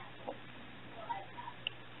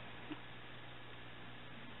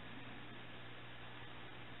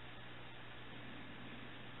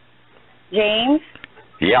 James?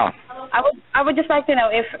 Yeah. I would just like to know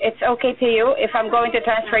if it's okay to you if I'm going to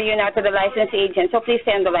transfer you now to the licensed agent. So please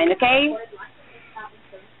stay on the line, okay?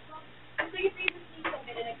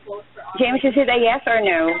 James, is it a yes or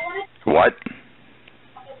no? What?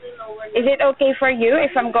 Is it okay for you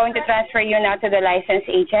if I'm going to transfer you now to the licensed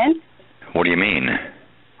agent? What do you mean?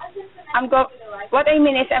 What I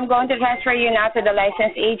mean is I'm going to transfer you now to the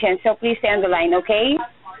licensed agent. So please stay on the line, okay?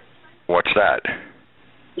 What's that?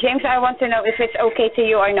 James, I want to know if it's okay to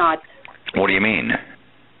you or not. What do you mean?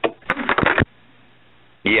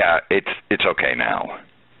 Yeah, it's okay now.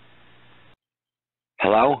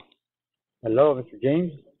 Hello? Hello, Mr.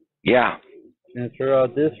 James. Yeah. Answer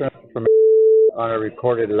this from on a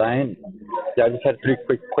recorded line. Yeah, I just had 3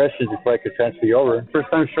 quick questions before I could transfer you over. First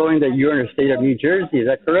time showing that you're in the state of New Jersey, is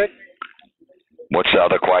that correct? What's the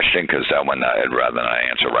other question? Because that one I'd rather not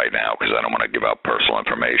answer right now because I don't want to give out personal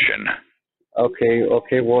information. Okay.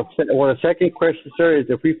 Well, the second question, sir, is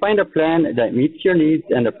if we find a plan that meets your needs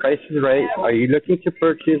and the price is right, are you looking to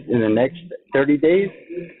purchase in the next 30 days?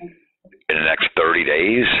 In the next 30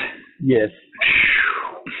 days? Yes.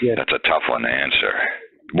 Yes. That's a tough one to answer.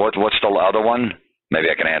 What's the other one? Maybe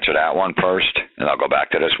I can answer that one first, and I'll go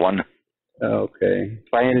back to this one. Okay.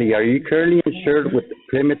 Finally, are you currently insured with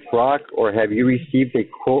Plymouth Rock, or have you received a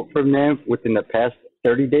quote from them within the past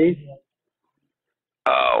 30 days?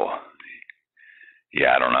 Oh.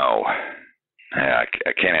 Yeah, I don't know. Yeah,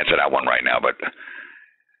 I can't answer that one right now, but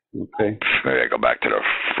okay. Maybe I go back to the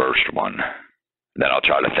first one. Then I'll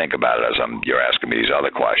try to think about it as you're asking me these other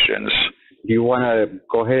questions. Do you want to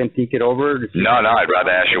go ahead and think it over? No, I'd rather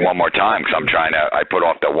ask you one more time because I put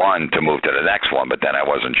off the one to move to the next one, but then I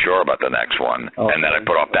wasn't sure about the next one. Okay. And then I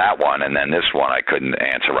put off that one, and then this one I couldn't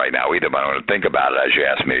answer right now either, but I'm going to think about it as you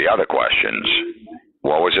asked me the other questions.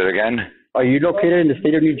 What was it again? Are you located in the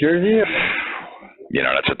state of New Jersey?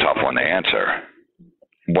 That's a tough one to answer.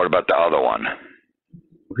 What about the other one?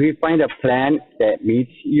 If we find a plan that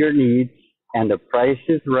meets your needs and the price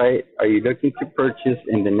is right, are you looking to purchase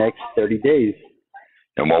in the next 30 days?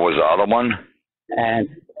 And what was the other one?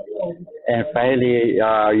 And finally,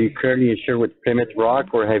 are you currently insured with Plymouth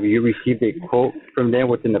Rock, or have you received a quote from them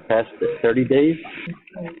within the past 30 days?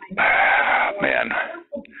 Man,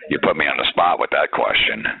 you put me on the spot with that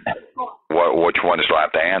question. Which ones do I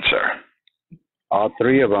have to answer? All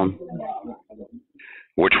 3 of them.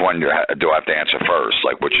 Which one do I have to answer first?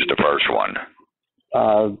 Like, which is the first one?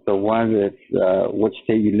 The one that's which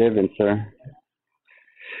state you live in, sir.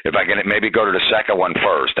 If I can maybe go to the second one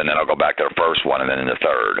first, and then I'll go back to the first one, and then the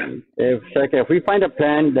third. If we find a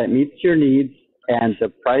plan that meets your needs and the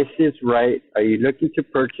price is right, are you looking to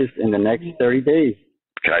purchase in the next 30 days?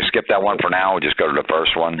 Can I skip that one for now and just go to the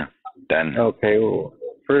first one then? Okay. Well,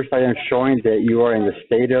 first, I am showing that you are in the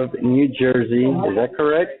state of New Jersey. Is that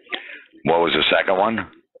correct? What was the second one?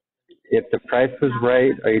 If the price was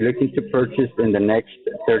right, are you looking to purchase in the next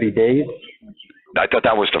 30 days? I thought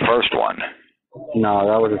that was the first one. No,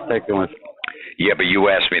 that was the second one. Yeah, but you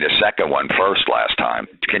asked me the second one first last time.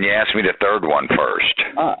 Can you ask me the third one first?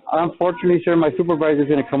 Unfortunately, sir, my supervisor is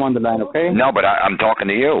going to come on the line, okay? No, but I'm talking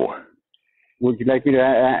to you. Would you like me to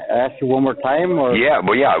ask you one more time? Or? Yeah,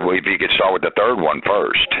 if you could start with the third one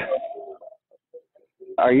first.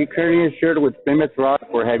 Are you currently insured with Plymouth Rock,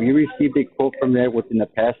 or have you received a quote from there within the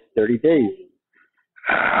past 30 days?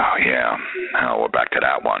 Oh, yeah. Oh, we're back to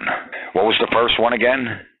that one. What was the first one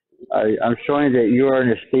again? I'm showing that you are in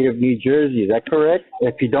the state of New Jersey. Is that correct?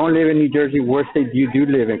 If you don't live in New Jersey, what state do you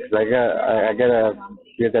live in? Because I gotta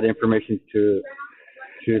give that information to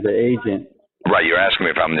the agent. Right, you're asking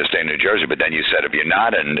me if I'm in the state of New Jersey, but then you said if you're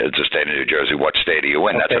not in the state of New Jersey, what state are you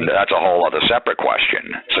in? Okay. That's a whole other separate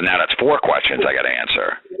question. So now that's 4 questions I got to answer.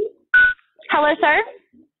 Hello, sir.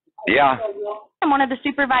 Yeah. I'm one of the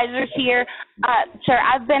supervisors here. Sir,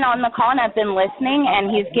 I've been on the call and I've been listening, and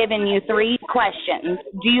he's given you 3 questions.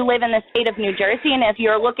 Do you live in the state of New Jersey? And if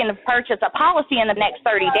you're looking to purchase a policy in the next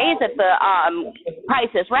 30 days, if the price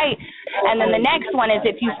is right. And then the next one is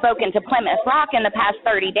if you've spoken to Plymouth Rock in the past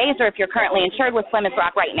 30 days, or if you're currently insured with Plymouth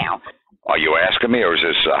Rock right now. Are you asking me, or is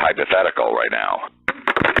this hypothetical right now?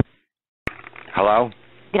 Hello?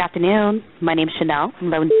 Good afternoon. My name's Chanel from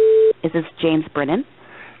Loan. Is this James Brennan?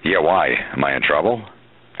 Yeah, why? Am I in trouble?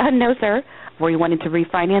 No, sir. Were you wanting to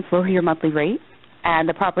refinance, lower your monthly rate? And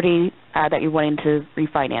the property that you're wanting to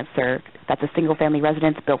refinance, sir, that's a single-family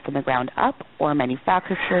residence built from the ground up or a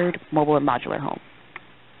manufactured mobile and modular home?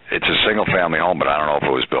 It's a single-family home, but I don't know if it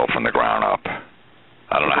was built from the ground up.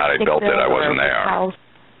 I don't know how they built it. I wasn't there.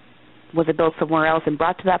 Was it built somewhere else and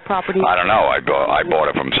brought to that property? I don't know. I bought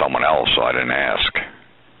it from someone else, so I didn't ask.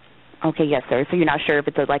 Okay, yes, sir. So you're not sure if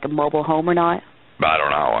it's like a mobile home or not? I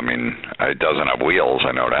don't know. I mean, it doesn't have wheels.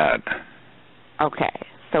 I know that. Okay.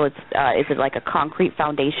 So it's is it like a concrete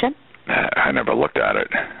foundation? I never looked at it.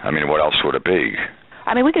 I mean, what else would it be?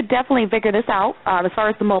 I mean, we could definitely figure this out. As far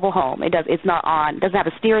as the mobile home, it's not on. Doesn't have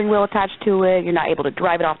a steering wheel attached to it. You're not able to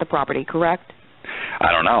drive it off the property, correct?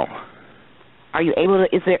 I don't know. Are you able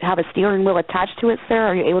to? Have a steering wheel attached to it, sir?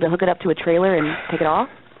 Are you able to hook it up to a trailer and take it off?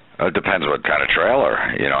 It depends what kind of trailer.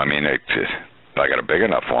 You know, I mean, I got a big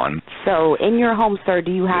enough one. So in your home, sir,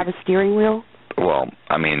 do you have a steering wheel? Well,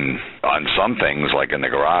 I mean, on some things, like in the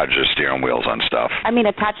garage, there's steering wheels on stuff. I mean,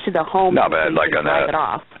 attached to the home. No, but like on drive it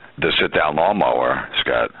off. The sit-down lawnmower, it's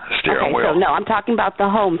got a steering wheel. So no, I'm talking about the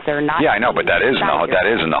home, sir, not. Yeah, I know, but that is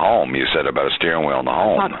in the home. You said about a steering wheel in the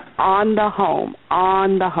home. On the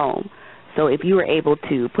home. So if you were able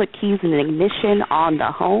to put keys in the ignition on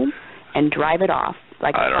the home and drive it off,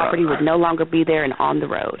 like the property would no longer be there and on the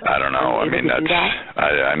road. I don't know. I mean,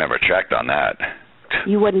 I never checked on that.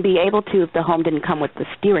 You wouldn't be able to if the home didn't come with the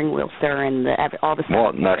steering wheel, sir, and all the stuff.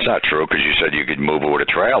 Well, that's not true, because you said you could move it with a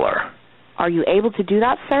trailer. Are you able to do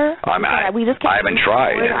that, sir? We just can't I haven't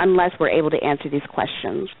tried. Unless we're able to answer these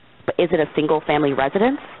questions. But is it a single-family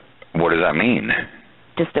residence? What does that mean?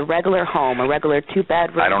 Just a regular home, a regular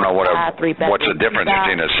 2-bedroom. I don't know what's the difference that.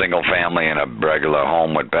 between a single family and a regular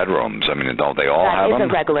home with bedrooms. I mean, don't they all have them? That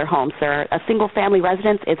is a regular home, sir. A single family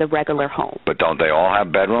residence is a regular home. But don't they all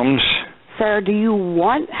have bedrooms? Sir, do you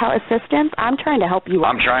want assistance? I'm trying to help you.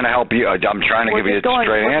 I'm trying to help you. I'm trying to give you a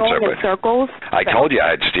straight answer. We're going in circles. I told you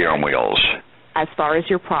I had steering wheels. As far as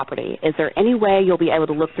your property, is there any way you'll be able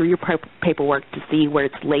to look through your paperwork to see where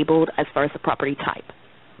it's labeled as far as the property type?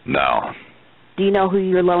 No. Do you know who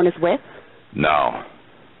your loan is with? No.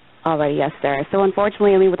 All right, yes, sir. So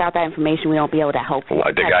unfortunately, I mean, without that information, we won't be able to help you.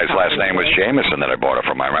 The guy's last name was Jameson that I bought it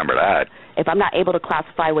from. I remember that. If I'm not able to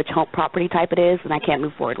classify which home property type it is, then I can't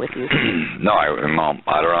move forward with you. No, I don't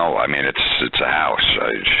know. I mean, it's a house.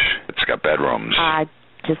 It's got bedrooms. I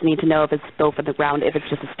just need to know if it's built from the ground, if it's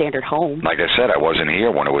just a standard home. Like I said, I wasn't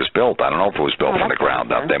here when it was built. I don't know if it was built from the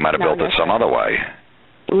ground up. They might have built it some other way.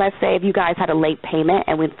 Let's say if you guys had a late payment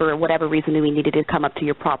and for whatever reason we needed to come up to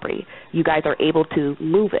your property, you guys are able to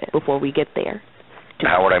move it before we get there.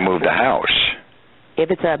 How would I move the house? If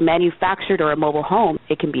it's a manufactured or a mobile home,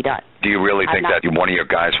 it can be done. Do you really think that one of your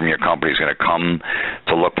guys from your company is going to come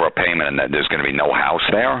to look for a payment and that there's going to be no house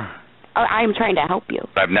there? I'm trying to help you.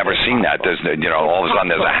 I've never seen that. There's, all of a sudden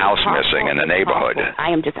there's a house missing in the neighborhood.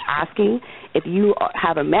 I am just asking if you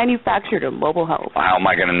have a manufactured or mobile home. How am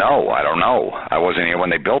I going to know? I don't know. I wasn't here when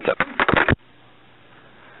they built it.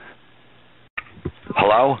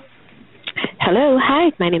 Hello? Hello.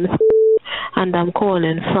 Hi. My name is and I'm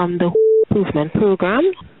calling from the improvement program.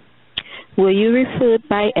 Were you referred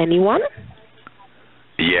by anyone?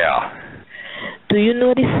 Yeah. Do you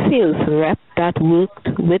know the sales rep that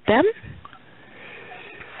worked with them?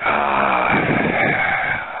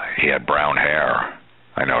 He had brown hair.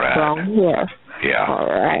 I know that. Brown hair. Yeah. All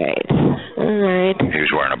right. All right. He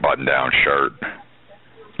was wearing a button-down shirt.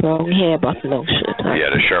 Brown hair, button-down shirt. Yeah,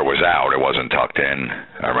 the shirt was out. It wasn't tucked in.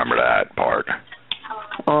 I remember that part.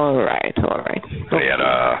 All right. He had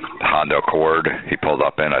a Honda Accord he pulled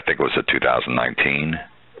up in. I think it was a 2019.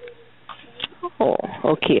 Oh,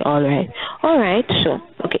 okay. All right. Sure.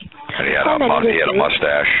 Okay. And he had a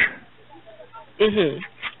mustache. Mhm.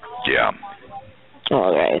 Yeah.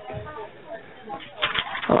 All right.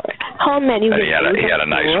 How many? And he had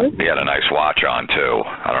a nice watch on too.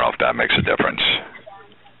 I don't know if that makes a difference.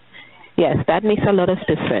 Yes, that makes a lot of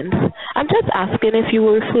difference. I'm just asking if you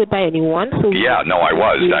were referred by anyone. So yeah, no, I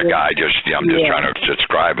was. That guy I'm just trying to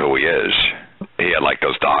describe who he is. He had like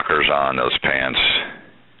those Dockers on, those pants.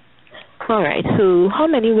 All right. So how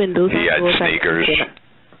many windows? He had sneakers.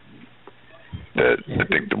 I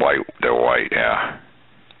think they're white, yeah.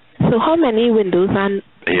 So how many windows and?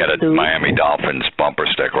 He had a Miami Dolphins bumper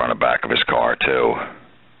sticker on the back of his car too.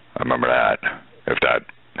 I remember that. If that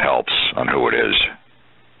helps on who it is.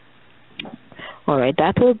 All right,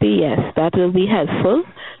 that will be helpful.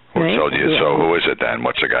 Right? So who is it then?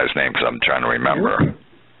 What's the guy's name? Because I'm trying to remember.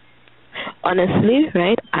 Honestly,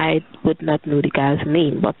 right, I would not know the guy's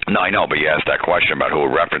name, but no, I know, but you asked that question about who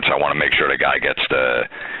referenced. I want to make sure the guy gets the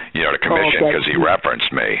commission because he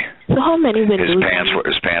referenced me. So how many windows?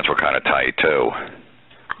 His pants were kind of tight too.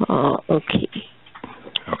 Oh, okay.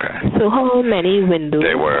 Okay. So how many windows?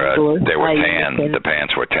 They were tan. The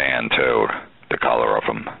pants were tan too. The color of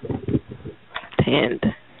them. Tanned.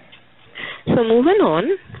 So moving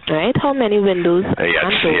on, right? How many windows?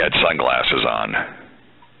 He had sunglasses on.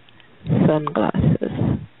 Sunglasses.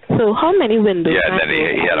 So how many windows? Yeah, and then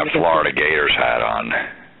he had a Florida Gators hat on.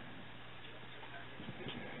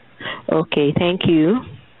 Okay, thank you.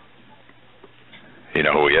 You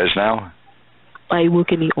know who he is now? I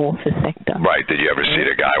work in the office sector. Right. Did you ever see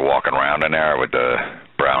the guy walking around in there with the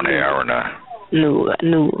brown hair and the... No.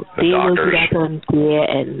 They will do that on gear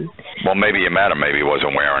and... Well, maybe you met him. Maybe he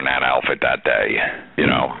wasn't wearing that outfit that day, you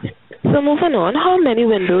know. So moving on, how many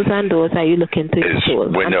windows and doors are you looking to install?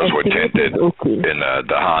 His windows were tinted in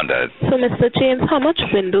the Honda. So, Mr. James, how much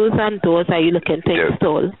windows and doors are you looking to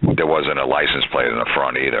install? There wasn't a license plate in the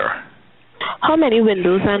front either. How many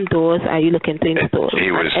windows and doors are you looking to install?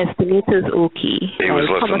 Estimators okay. He was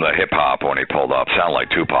listening to hip-hop when he pulled up. Sounded like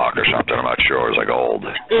Tupac or something. I'm not sure. It was like old.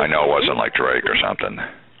 I know it wasn't like Drake or something.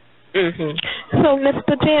 So,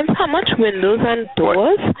 Mr. James, how much windows and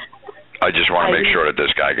doors? I just want to make sure that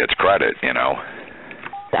this guy gets credit, you know.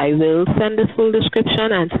 I will send this full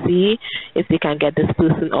description and see if they can get this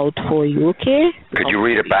person out for you, okay? Could you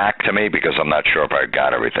read it back to me? Because I'm not sure if I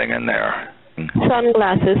got everything in there.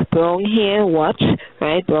 Sunglasses, brown hair, watch,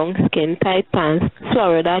 right, brown skin, tight pants,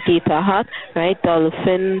 Florida Gator hat, right,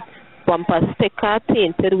 dolphin bumper sticker,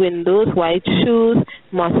 tinted windows, white shoes,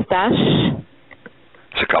 mustache.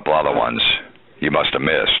 There's a couple other ones you must have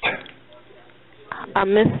missed. I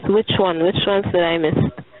missed which one? Which ones did I miss?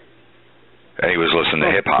 And he was listening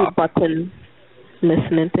to hip-hop.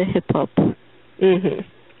 Listening to hip-hop.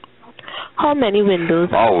 How many windows?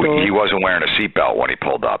 Oh, he wasn't wearing a seatbelt when he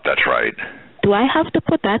pulled up. That's right. Do I have to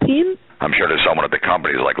put that in? I'm sure there's someone at the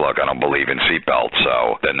company who's like, look, I don't believe in seatbelts,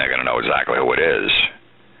 so then they're going to know exactly who it is.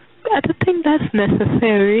 I don't think that's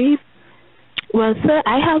necessary. Well, sir,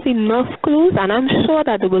 I have enough clues, and I'm sure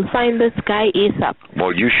that they will find this guy ASAP.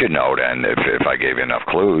 Well, you should know then if I gave you enough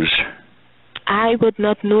clues. I would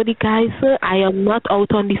not know the guy, sir. I am not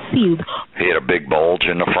out on the field. He had a big bulge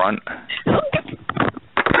in the front.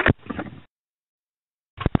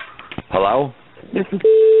 Hello? This is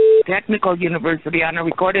Technical University on a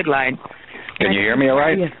recorded line. Can you hear me all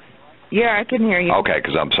right? Yeah, I can hear you. Okay,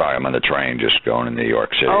 because I'm sorry. I'm on the train just going to New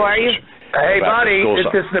York City. Oh, are you? Hey, buddy, it's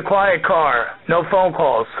just the quiet car. No phone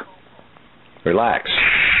calls. Relax.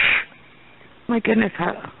 My goodness,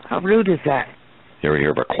 how rude is that? You ever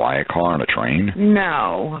hear of a quiet car on a train?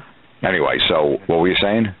 No. Anyway, so what were you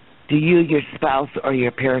saying? Do you, your spouse, or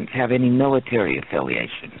your parents have any military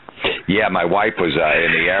affiliation? Yeah, my wife was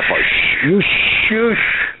in the Air Force. You shush.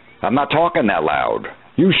 I'm not talking that loud.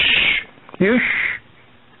 You shh. You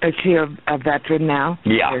shh. Is she a veteran now?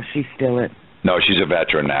 Yeah. Or is she still in? No, she's a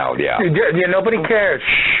veteran now, yeah. Yeah, nobody cares.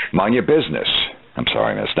 Shh. Mind your business. I'm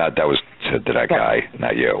sorry, miss. That was to that guy,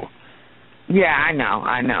 not you. Yeah, I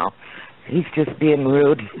know. He's just being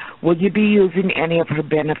rude. Will you be using any of her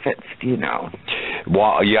benefits, do you know?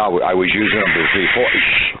 Well, yeah, I was using them before.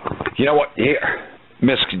 Shh. You know what? Here.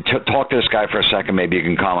 Miss, talk to this guy for a second. Maybe you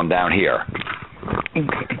can calm him down here.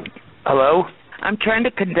 Hello? I'm trying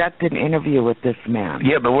to conduct an interview with this man.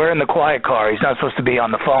 Yeah, but we're in the quiet car. He's not supposed to be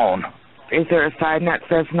on the phone. Is there a sign that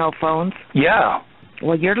says no phones? Yeah.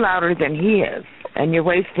 Well, you're louder than he is. and you're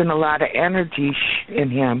wasting a lot of energy in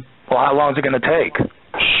him. Well, how long is it going to take?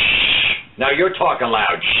 Now you're talking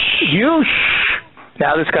loud. You shh.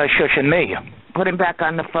 Now this guy's shushing me. Put him back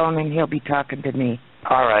on the phone, and he'll be talking to me.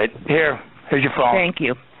 All right. Here's your phone. Thank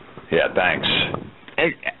you. Yeah, thanks.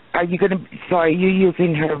 Are you going to? So are you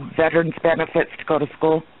using her veterans benefits to go to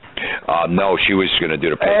school? No, she was going to do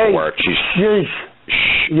the paperwork. Hey, shush.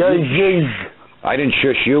 I didn't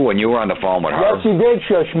shush you when you were on the phone with her. Yes, you did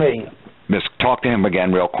shush me. Miss, talk to him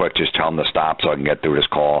again real quick. Just tell him to stop so I can get through this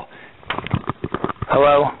call.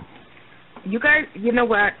 Hello? You guys, you know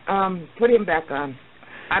what? Put him back on.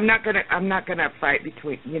 I'm not gonna fight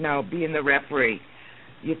between, being the referee.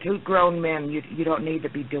 You're two grown men. You don't need to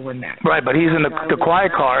be doing that. Right, but he's in the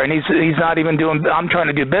quiet car, and he's not even doing. I'm trying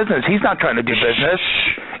to do business. He's not trying to do business.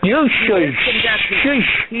 You shush.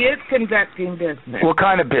 He is conducting business. What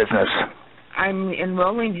kind of business? I'm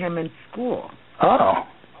enrolling him in school. Oh,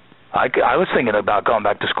 I was thinking about going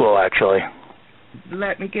back to school actually.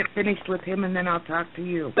 Let me get finished with him, and then I'll talk to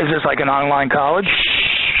you. Is this like an online college?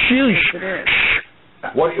 Yes, it is.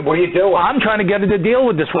 What are you doing? I'm trying to get her to deal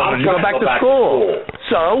with this woman to go back to school.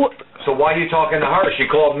 So why are you talking to her? She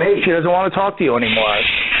called me. She doesn't want to talk to you anymore.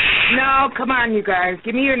 No, come on, you guys.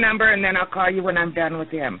 Give me your number, and then I'll call you when I'm done with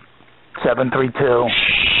him. 732.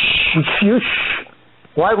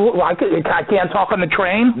 Why I can't talk on the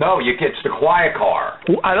train? No, it's the quiet car.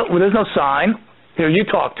 There's no sign. Here, you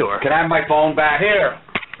talk to her. Can I have my phone back? Here.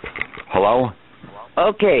 Hello?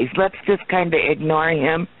 Okay, let's just kind of ignore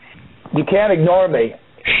him. You can't ignore me.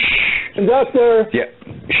 Conductor. Yeah.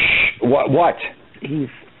 What? He's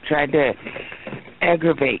trying to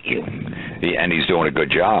aggravate you. Yeah, and he's doing a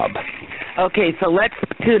good job. Okay, so let's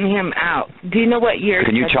tune him out. Do you know what year?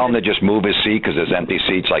 Can you tell him to just move his seat because there's empty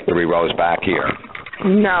seats like 3 rows back here?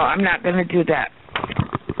 No, I'm not going to do that.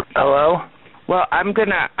 Hello? Well, I'm going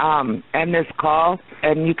to end this call,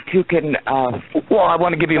 and you two can... well, I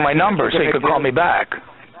want to give you my number so you can call me back.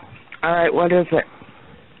 All right, what is it?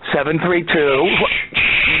 732.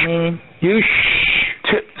 Mm-hmm. You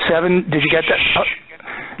seven. Did you get that?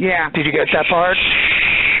 Yeah. Did you get that part?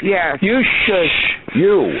 Yeah. You shush.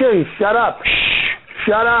 You. Shush. Shut up.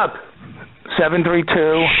 Shut up. 732.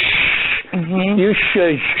 Mm-hmm. You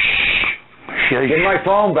shush. Shush. Get my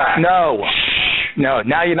phone back. No.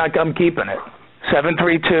 Now you're not. I'm keeping it.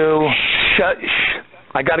 732. Shush.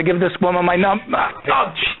 I got to give this woman my number.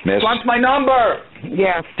 Miss? Wants my number.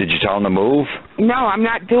 Yes. Did you tell him to move? No, I'm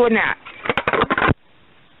not doing that.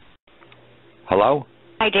 Hello?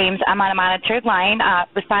 Hi, James. I'm on a monitored line,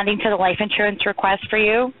 responding to the life insurance request for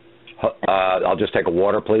you. I'll just take a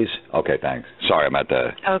water, please. Okay, thanks. Sorry,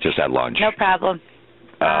 I'm just at lunch. No problem.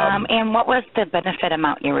 And what was the benefit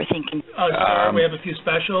amount you were thinking? Sir, we have a few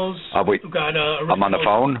specials. We've got I'm on the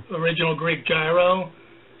phone. Original Greek gyro.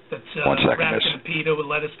 That's 1 second, wrapped miss. in pita with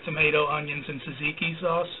lettuce, tomato, onions, and tzatziki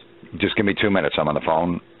sauce. Just give me 2 minutes. I'm on the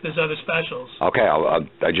phone. There's other specials. Okay,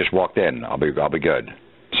 I just walked in. I'll be good.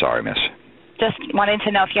 Sorry, miss. Just wanted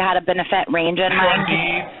to know if you had a benefit range in mind.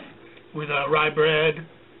 Beef with rye bread.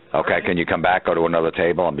 Okay, can you come back? Go to another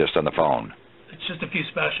table. I'm just on the phone. It's just a few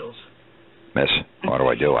specials. Miss, what do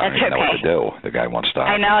I do? I don't even know what to do. The guy won't stop.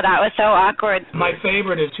 I know, that was so awkward. My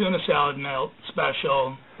favorite is tuna salad melt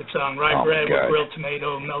special. It's on rye bread with grilled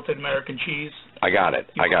tomato, melted American cheese. I got it.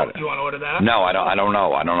 You want to order that? No, I don't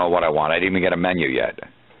know. I don't know what I want. I didn't even get a menu yet.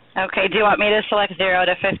 Okay, do you want me to select 0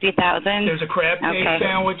 to 50,000? There's a crab cake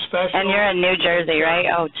sandwich special. And you're in New Jersey,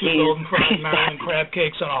 right? Oh, geez. 2 golden fried Maryland crab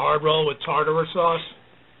cakes on a hard roll with tartare sauce.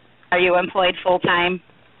 Are you employed full-time?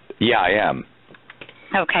 Yeah, I am.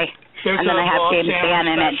 Okay. There's and then I have James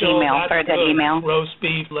Bannon at Gmail for a good email. Roast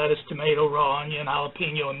beef, lettuce, tomato, raw onion,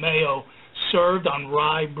 jalapeno, and mayo served on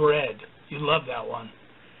rye bread. You love that one.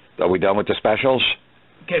 Are we done with the specials?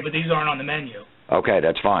 Okay, but these aren't on the menu. Okay,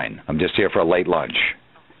 that's fine. I'm just here for a late lunch.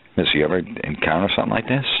 Miss, you ever encounter something like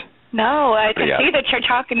this? No, I can see that you're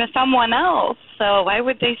talking to someone else. So why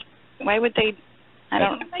would they,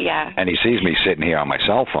 yeah. And he sees me sitting here on my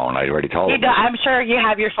cell phone. I already told him. I'm sure you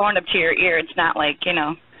have your phone up to your ear. It's not like,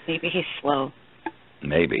 maybe he's slow.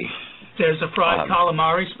 Maybe. There's a fried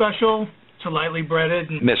calamari special. It's lightly breaded.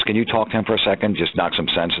 Miss, can you talk to him for a second? Just knock some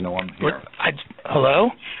sense into him. Here. Hello?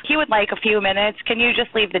 He would like a few minutes. Can you just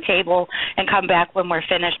leave the table and come back when we're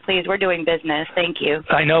finished, please? We're doing business. Thank you.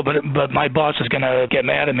 I know, but my boss is going to get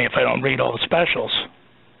mad at me if I don't read all the specials.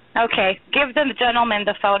 Okay. Give the gentleman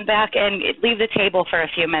the phone back and leave the table for a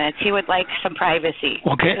few minutes. He would like some privacy.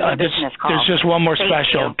 Okay. There's just one more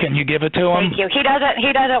special. Can you give it to him? Thank you. He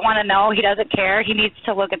doesn't want to know. He doesn't care. He needs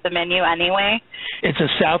to look at the menu anyway. It's a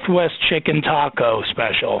Southwest chicken taco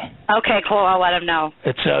special. Okay, cool. I'll let him know.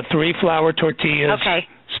 It's 3 flour tortillas. Okay.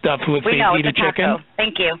 stuffed with We know it's fajita a taco. chicken?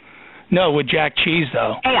 Thank you. No, with jack cheese,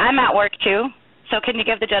 though. Hey, I'm at work, too. So can you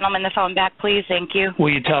give the gentleman the phone back, please? Thank you. Will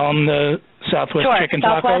you tell him the Southwest Sure. chicken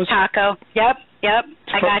Southwest tacos? taco. Yep.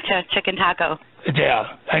 I gotcha. Chicken taco. Yeah,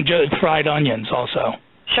 and just fried onions also,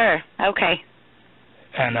 Sure. Okay.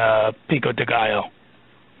 and pico de gallo.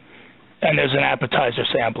 And there's an appetizer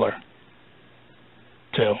sampler,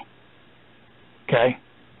 too. Okay?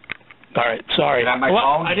 All right, sorry. Is that my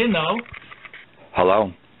phone? I didn't know.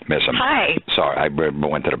 Hello? Miss him. Hi. Sorry, I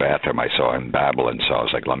went to the bathroom. I saw him babbling, so I was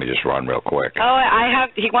like, let me just run real quick. Oh,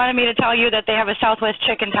 he wanted me to tell you that they have a Southwest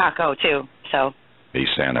chicken taco, too. So. He's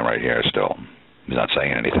standing right here still. He's not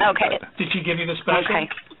saying anything. Okay. Did she give you the special? Okay.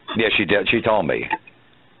 Yeah, she did. She told me. Did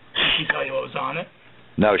she tell you what was on it?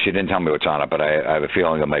 No, she didn't tell me what's on it, but I have a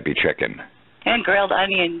feeling it might be chicken. And grilled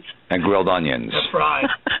onions. And grilled onions. They're fried.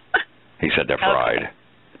 He said they're fried.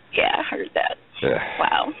 Yeah, I heard that. Yeah.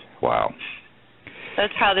 Wow. Wow. This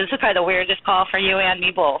is probably the weirdest call for you and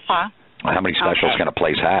me both, huh? How many specials can a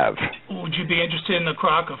place have? Would you be interested in the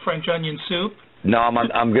crock of French onion soup? No,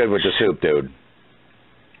 I'm good with the soup, dude.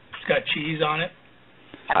 It's got cheese on it.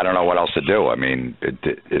 I don't know what else to do. I mean,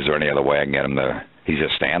 is there any other way I can get him to? He's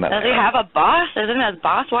just standing Does there. he have a boss? Isn't his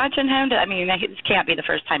boss watching him? I mean, this can't be the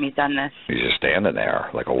first time he's done this. He's just standing there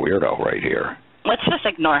like a weirdo right here. Let's just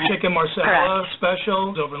ignore him. Chicken marsala Correct.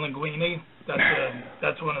 specials over linguine.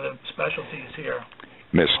 That's one of the specialties here.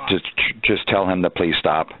 Miss, just tell him to please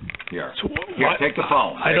stop. Here, take the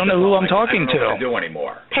phone. I don't know who I'm talking I don't know what to. to do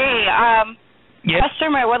anymore. Hey, Yeah.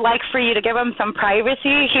 customer would like for you to give him some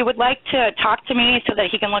privacy. He would like to talk to me so that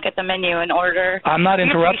he can look at the menu and order. I'm not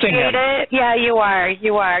interrupting him. Appreciate it. Yeah, you are.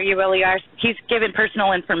 You really are. He's given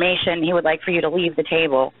personal information. He would like for you to leave the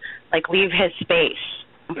table, like leave his space.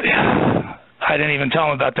 I didn't even tell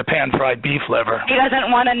him about the pan-fried beef liver. He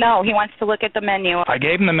doesn't want to know. He wants to look at the menu. I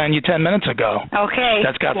gave him the menu 10 minutes ago. Okay.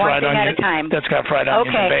 That's got One fried thing onion. at a time. That's got fried onion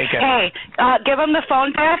Okay. and bacon. Hey, give him the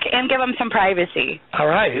phone back and give him some privacy. All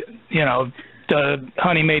right. You know, the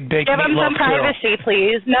honey-made baked Give him meatloaf some privacy,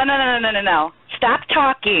 please. No. Stop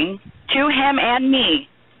talking to him and me.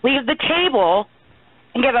 Leave the table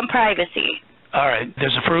and give him privacy. All right.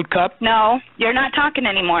 There's a fruit cup. No, you're not talking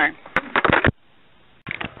anymore.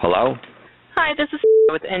 Hello? Hi, this is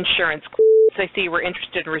with insurance quotes. I see you were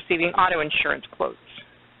interested in receiving auto insurance quotes.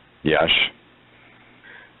 Yes.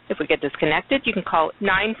 If we get disconnected, you can call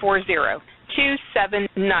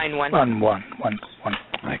 940-2791. One.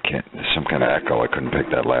 I can't. There's some kind of echo. I couldn't pick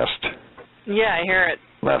that last Yeah, I hear it.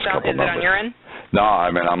 couple Is it numbers. on your end? No,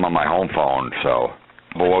 I mean I'm on my home phone. So,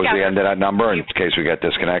 what was the end of that number in case we get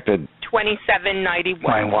disconnected?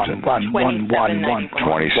 2791.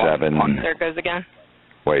 27. There it goes again.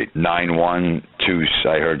 Wait, 912.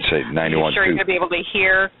 I heard say 91. You sure you're going to be able to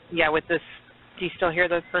hear? Yeah, with this. Do you still hear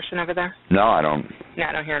the person over there? No, I don't. No,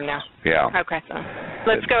 I don't hear him now. Yeah. Okay, so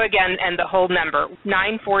let's go again and the whole number.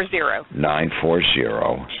 940. 940.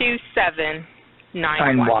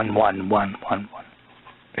 2791.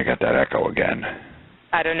 I got that echo again.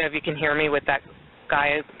 I don't know if you can hear me with that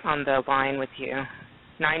guy on the line with you.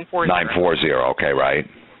 940. 940. Okay, right.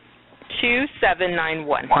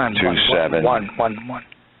 2791. 27.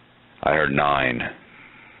 I heard 9.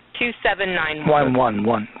 2791.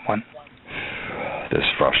 1. This is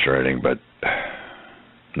frustrating, but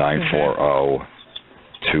 940.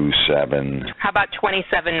 27. How about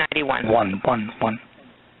 2791? 1.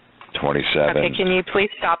 27. Okay, can you please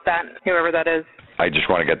stop that, whoever that is? I just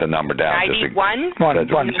want to get the number down. 91? 1.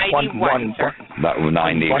 90.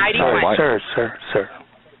 91. What? Sir.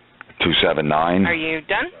 279. Are you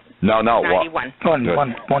done? No. 91.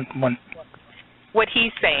 1. What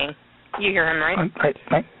he's saying, you hear him, right?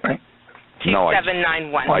 Right. No,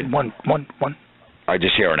 2791. 1. I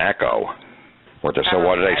just hear an echo. So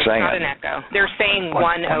what are they It's saying? not an echo. They're saying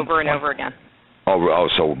one over and over again.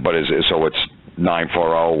 So it's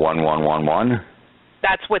 940-1111?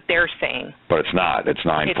 That's what they're saying. But it's not. It's It's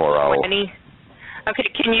 940. 20. Okay,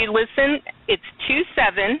 can you listen? It's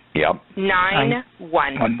 2791.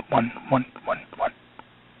 1.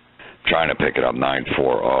 Trying to pick it up.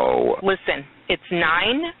 940. Listen, it's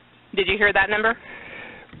 9. Did you hear that number?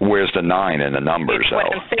 Where's the 9 in the numbers, It's what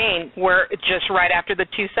I'm saying. We're just right after the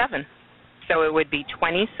 27. So it would be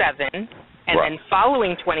 27, and then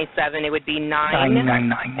following 27, it would be 9,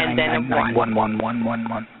 and then a 1.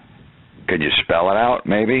 1. Can you spell it out,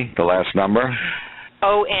 maybe, the last number?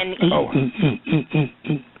 ONE.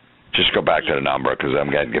 Just go back to the number, because I'm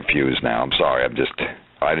getting confused now. I'm sorry. I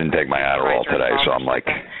didn't take my Adderall today, so I'm like...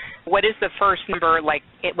 What is the first number like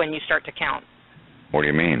when you start to count? What do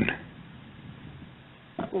you mean?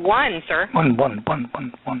 1, sir. 1.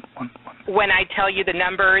 When I tell you the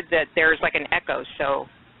number, that there's like an echo, so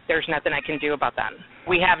there's nothing I can do about that.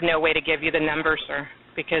 We have no way to give you the number, sir,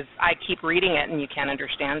 because I keep reading it and you can't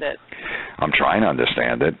understand it. I'm trying to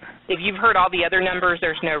understand it. If you've heard all the other numbers,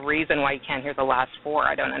 there's no reason why you can't hear the last four.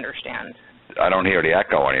 I don't understand. I don't hear the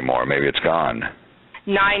echo anymore. Maybe it's gone.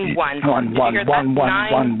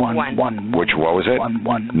 9-1. Which, what was it? 9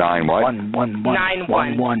 what?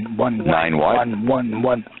 9-1. 9 what?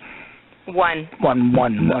 1.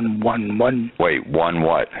 Wait, 1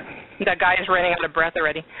 what? That guy is running out of breath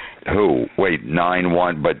already. Who? Wait,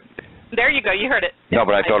 9-1, but... There you go. You heard it. No,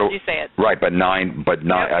 but I thought heard you say it. Right, but 9, I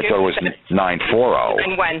thought it was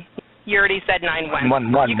 940. 9-1. You already said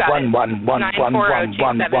 9-1. 1. You got it.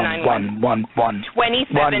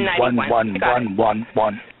 2791.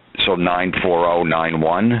 So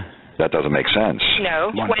 94091? That doesn't make sense.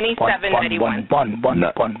 No,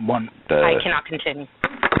 2791. I cannot continue.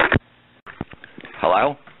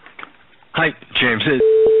 Hello? Hi, James.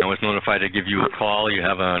 I was notified to give you a call. You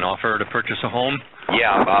have an offer to purchase a home?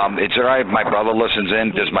 Yeah, it's all right. My brother listens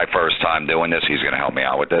in. This is my first time doing this. He's going to help me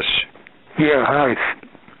out with this. Yeah, hi.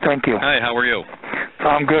 Thank you. Hi, how are you?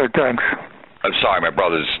 I'm good, thanks. I'm sorry, my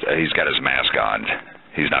he's got his mask on.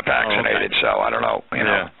 He's not vaccinated, so I don't know. You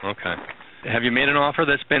know. Yeah, okay. Have you made an offer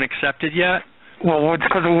that's been accepted yet? Well, it's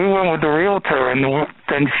because we went with the realtor, and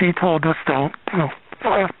then she told us to...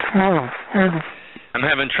 I'm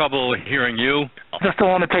having trouble hearing you. Just don't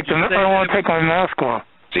want to take I don't want to take my mask off.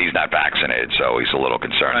 See, he's not vaccinated, so he's a little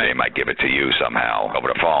concerned that he might give it to you somehow over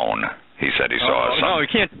the phone. He said he saw some... No, you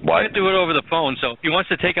can't do it over the phone. So if he wants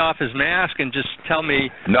to take off his mask and just tell me...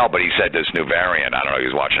 No, but he said this new variant. I don't know. He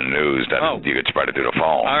was watching the news that you could spread it through the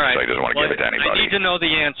phone. All right. So he doesn't want to give it to anybody. I need to know the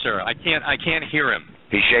answer. I can't hear him.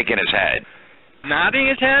 He's shaking his head. Nodding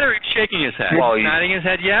his head or shaking his head? Well, nodding his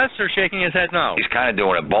head yes or shaking his head no? He's kind of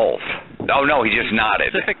doing it both. No, he just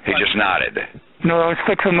nodded. He just nodded. No, I was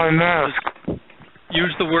fixing my mask.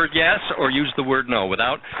 Use the word yes or use the word no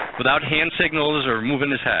without hand signals or moving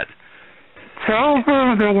his head. Tell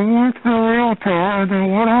her that we went to the realtor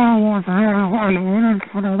and what I was waiting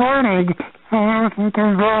to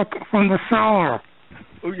come back from the seller.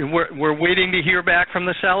 We're waiting to hear back from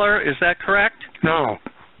the seller. Is that correct? No.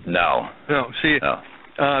 No. See, I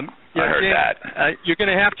heard James, that. You're going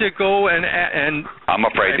to have to go and. I'm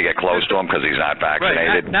afraid to get close to him because he's not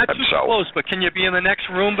vaccinated. Right, not too close, but can you be in the next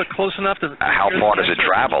room, but close enough to? How far does it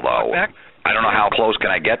travel, though? I don't know how close can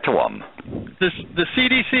I get to him. The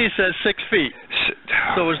CDC says 6 feet.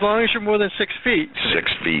 So as long as you're more than 6 feet.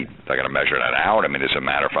 6 feet. I got to measure that out. I mean, does it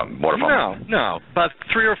matter if I'm? What if I'm? No, about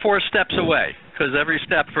 3 or 4 steps away. Because every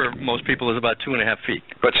step for most people is about 2.5 feet.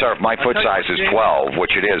 But, sir, if my foot size is 12,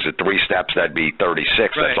 which it is, at 3 steps, that'd be 36.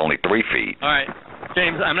 Right. That's only 3 feet. All right.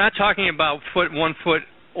 James, I'm not talking about 1 foot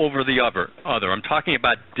over the other. I'm talking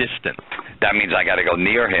about distance. That means I got to go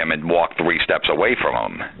near him and walk 3 steps away from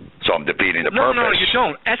him. So I'm defeating the purpose. No, you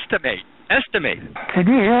don't. Estimate. Can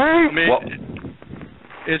you hear me?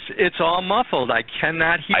 It's all muffled. I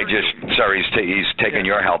cannot hear Sir, he's taking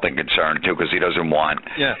your health in concern, too, because he doesn't want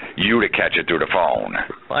you to catch it through the phone.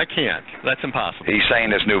 I can't. That's impossible. He's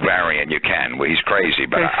saying this new variant, you can. Well, he's crazy,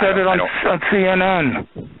 but they said it on CNN.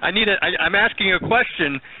 I'm asking a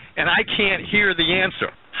question, and I can't hear the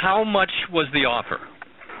answer. How much was the offer?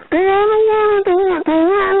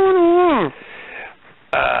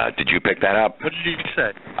 Did you pick that up? What did you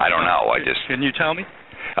say? I don't know. Can you tell me?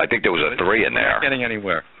 I think there was a 3 in there. We're not getting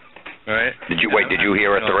anywhere. All right. Did you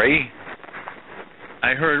hear a 3?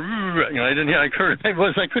 I heard. I didn't hear. I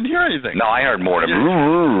couldn't hear anything. No, I heard more than.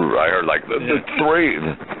 I heard like the 3.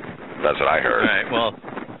 That's what I heard. All right.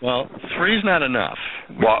 Well, 3's not enough.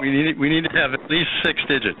 Well, we need to have at least 6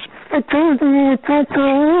 digits. I told you to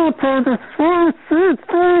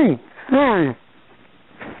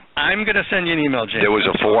I'm going to send you an email, James. There was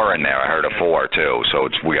a 4 in there. I heard a 4 too. So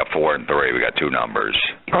we got 4 and 3. We got 2 numbers.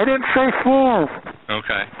 I didn't say 4.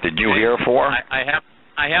 Okay. Did you hear 4? I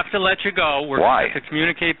have to let you go. We're Why? going to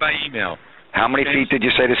communicate by email. How many feet did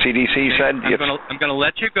you say the CDC said? I'm going to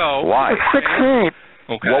let you go. Why? 6 feet.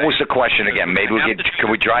 Okay. What was the question again? Maybe can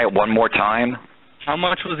we try it one more time? How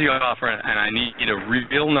much was the offer? And I need a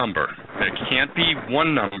real number. It can't be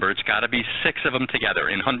one number. It's got to be 6 of them together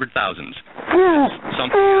in 100,000s.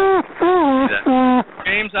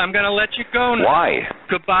 James, I'm going to let you go now. Why?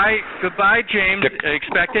 Goodbye, James.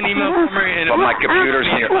 Expect an email from me. But my computer's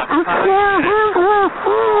near.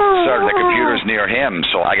 Sir, the computer's near him,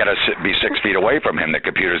 so I got to be 6 feet away from him. The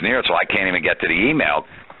computer's near, so I can't even get to the email.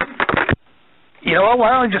 You know what?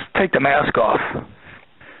 Why don't you just take the mask off?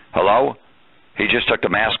 Hello? He just took the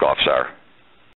mask off, sir.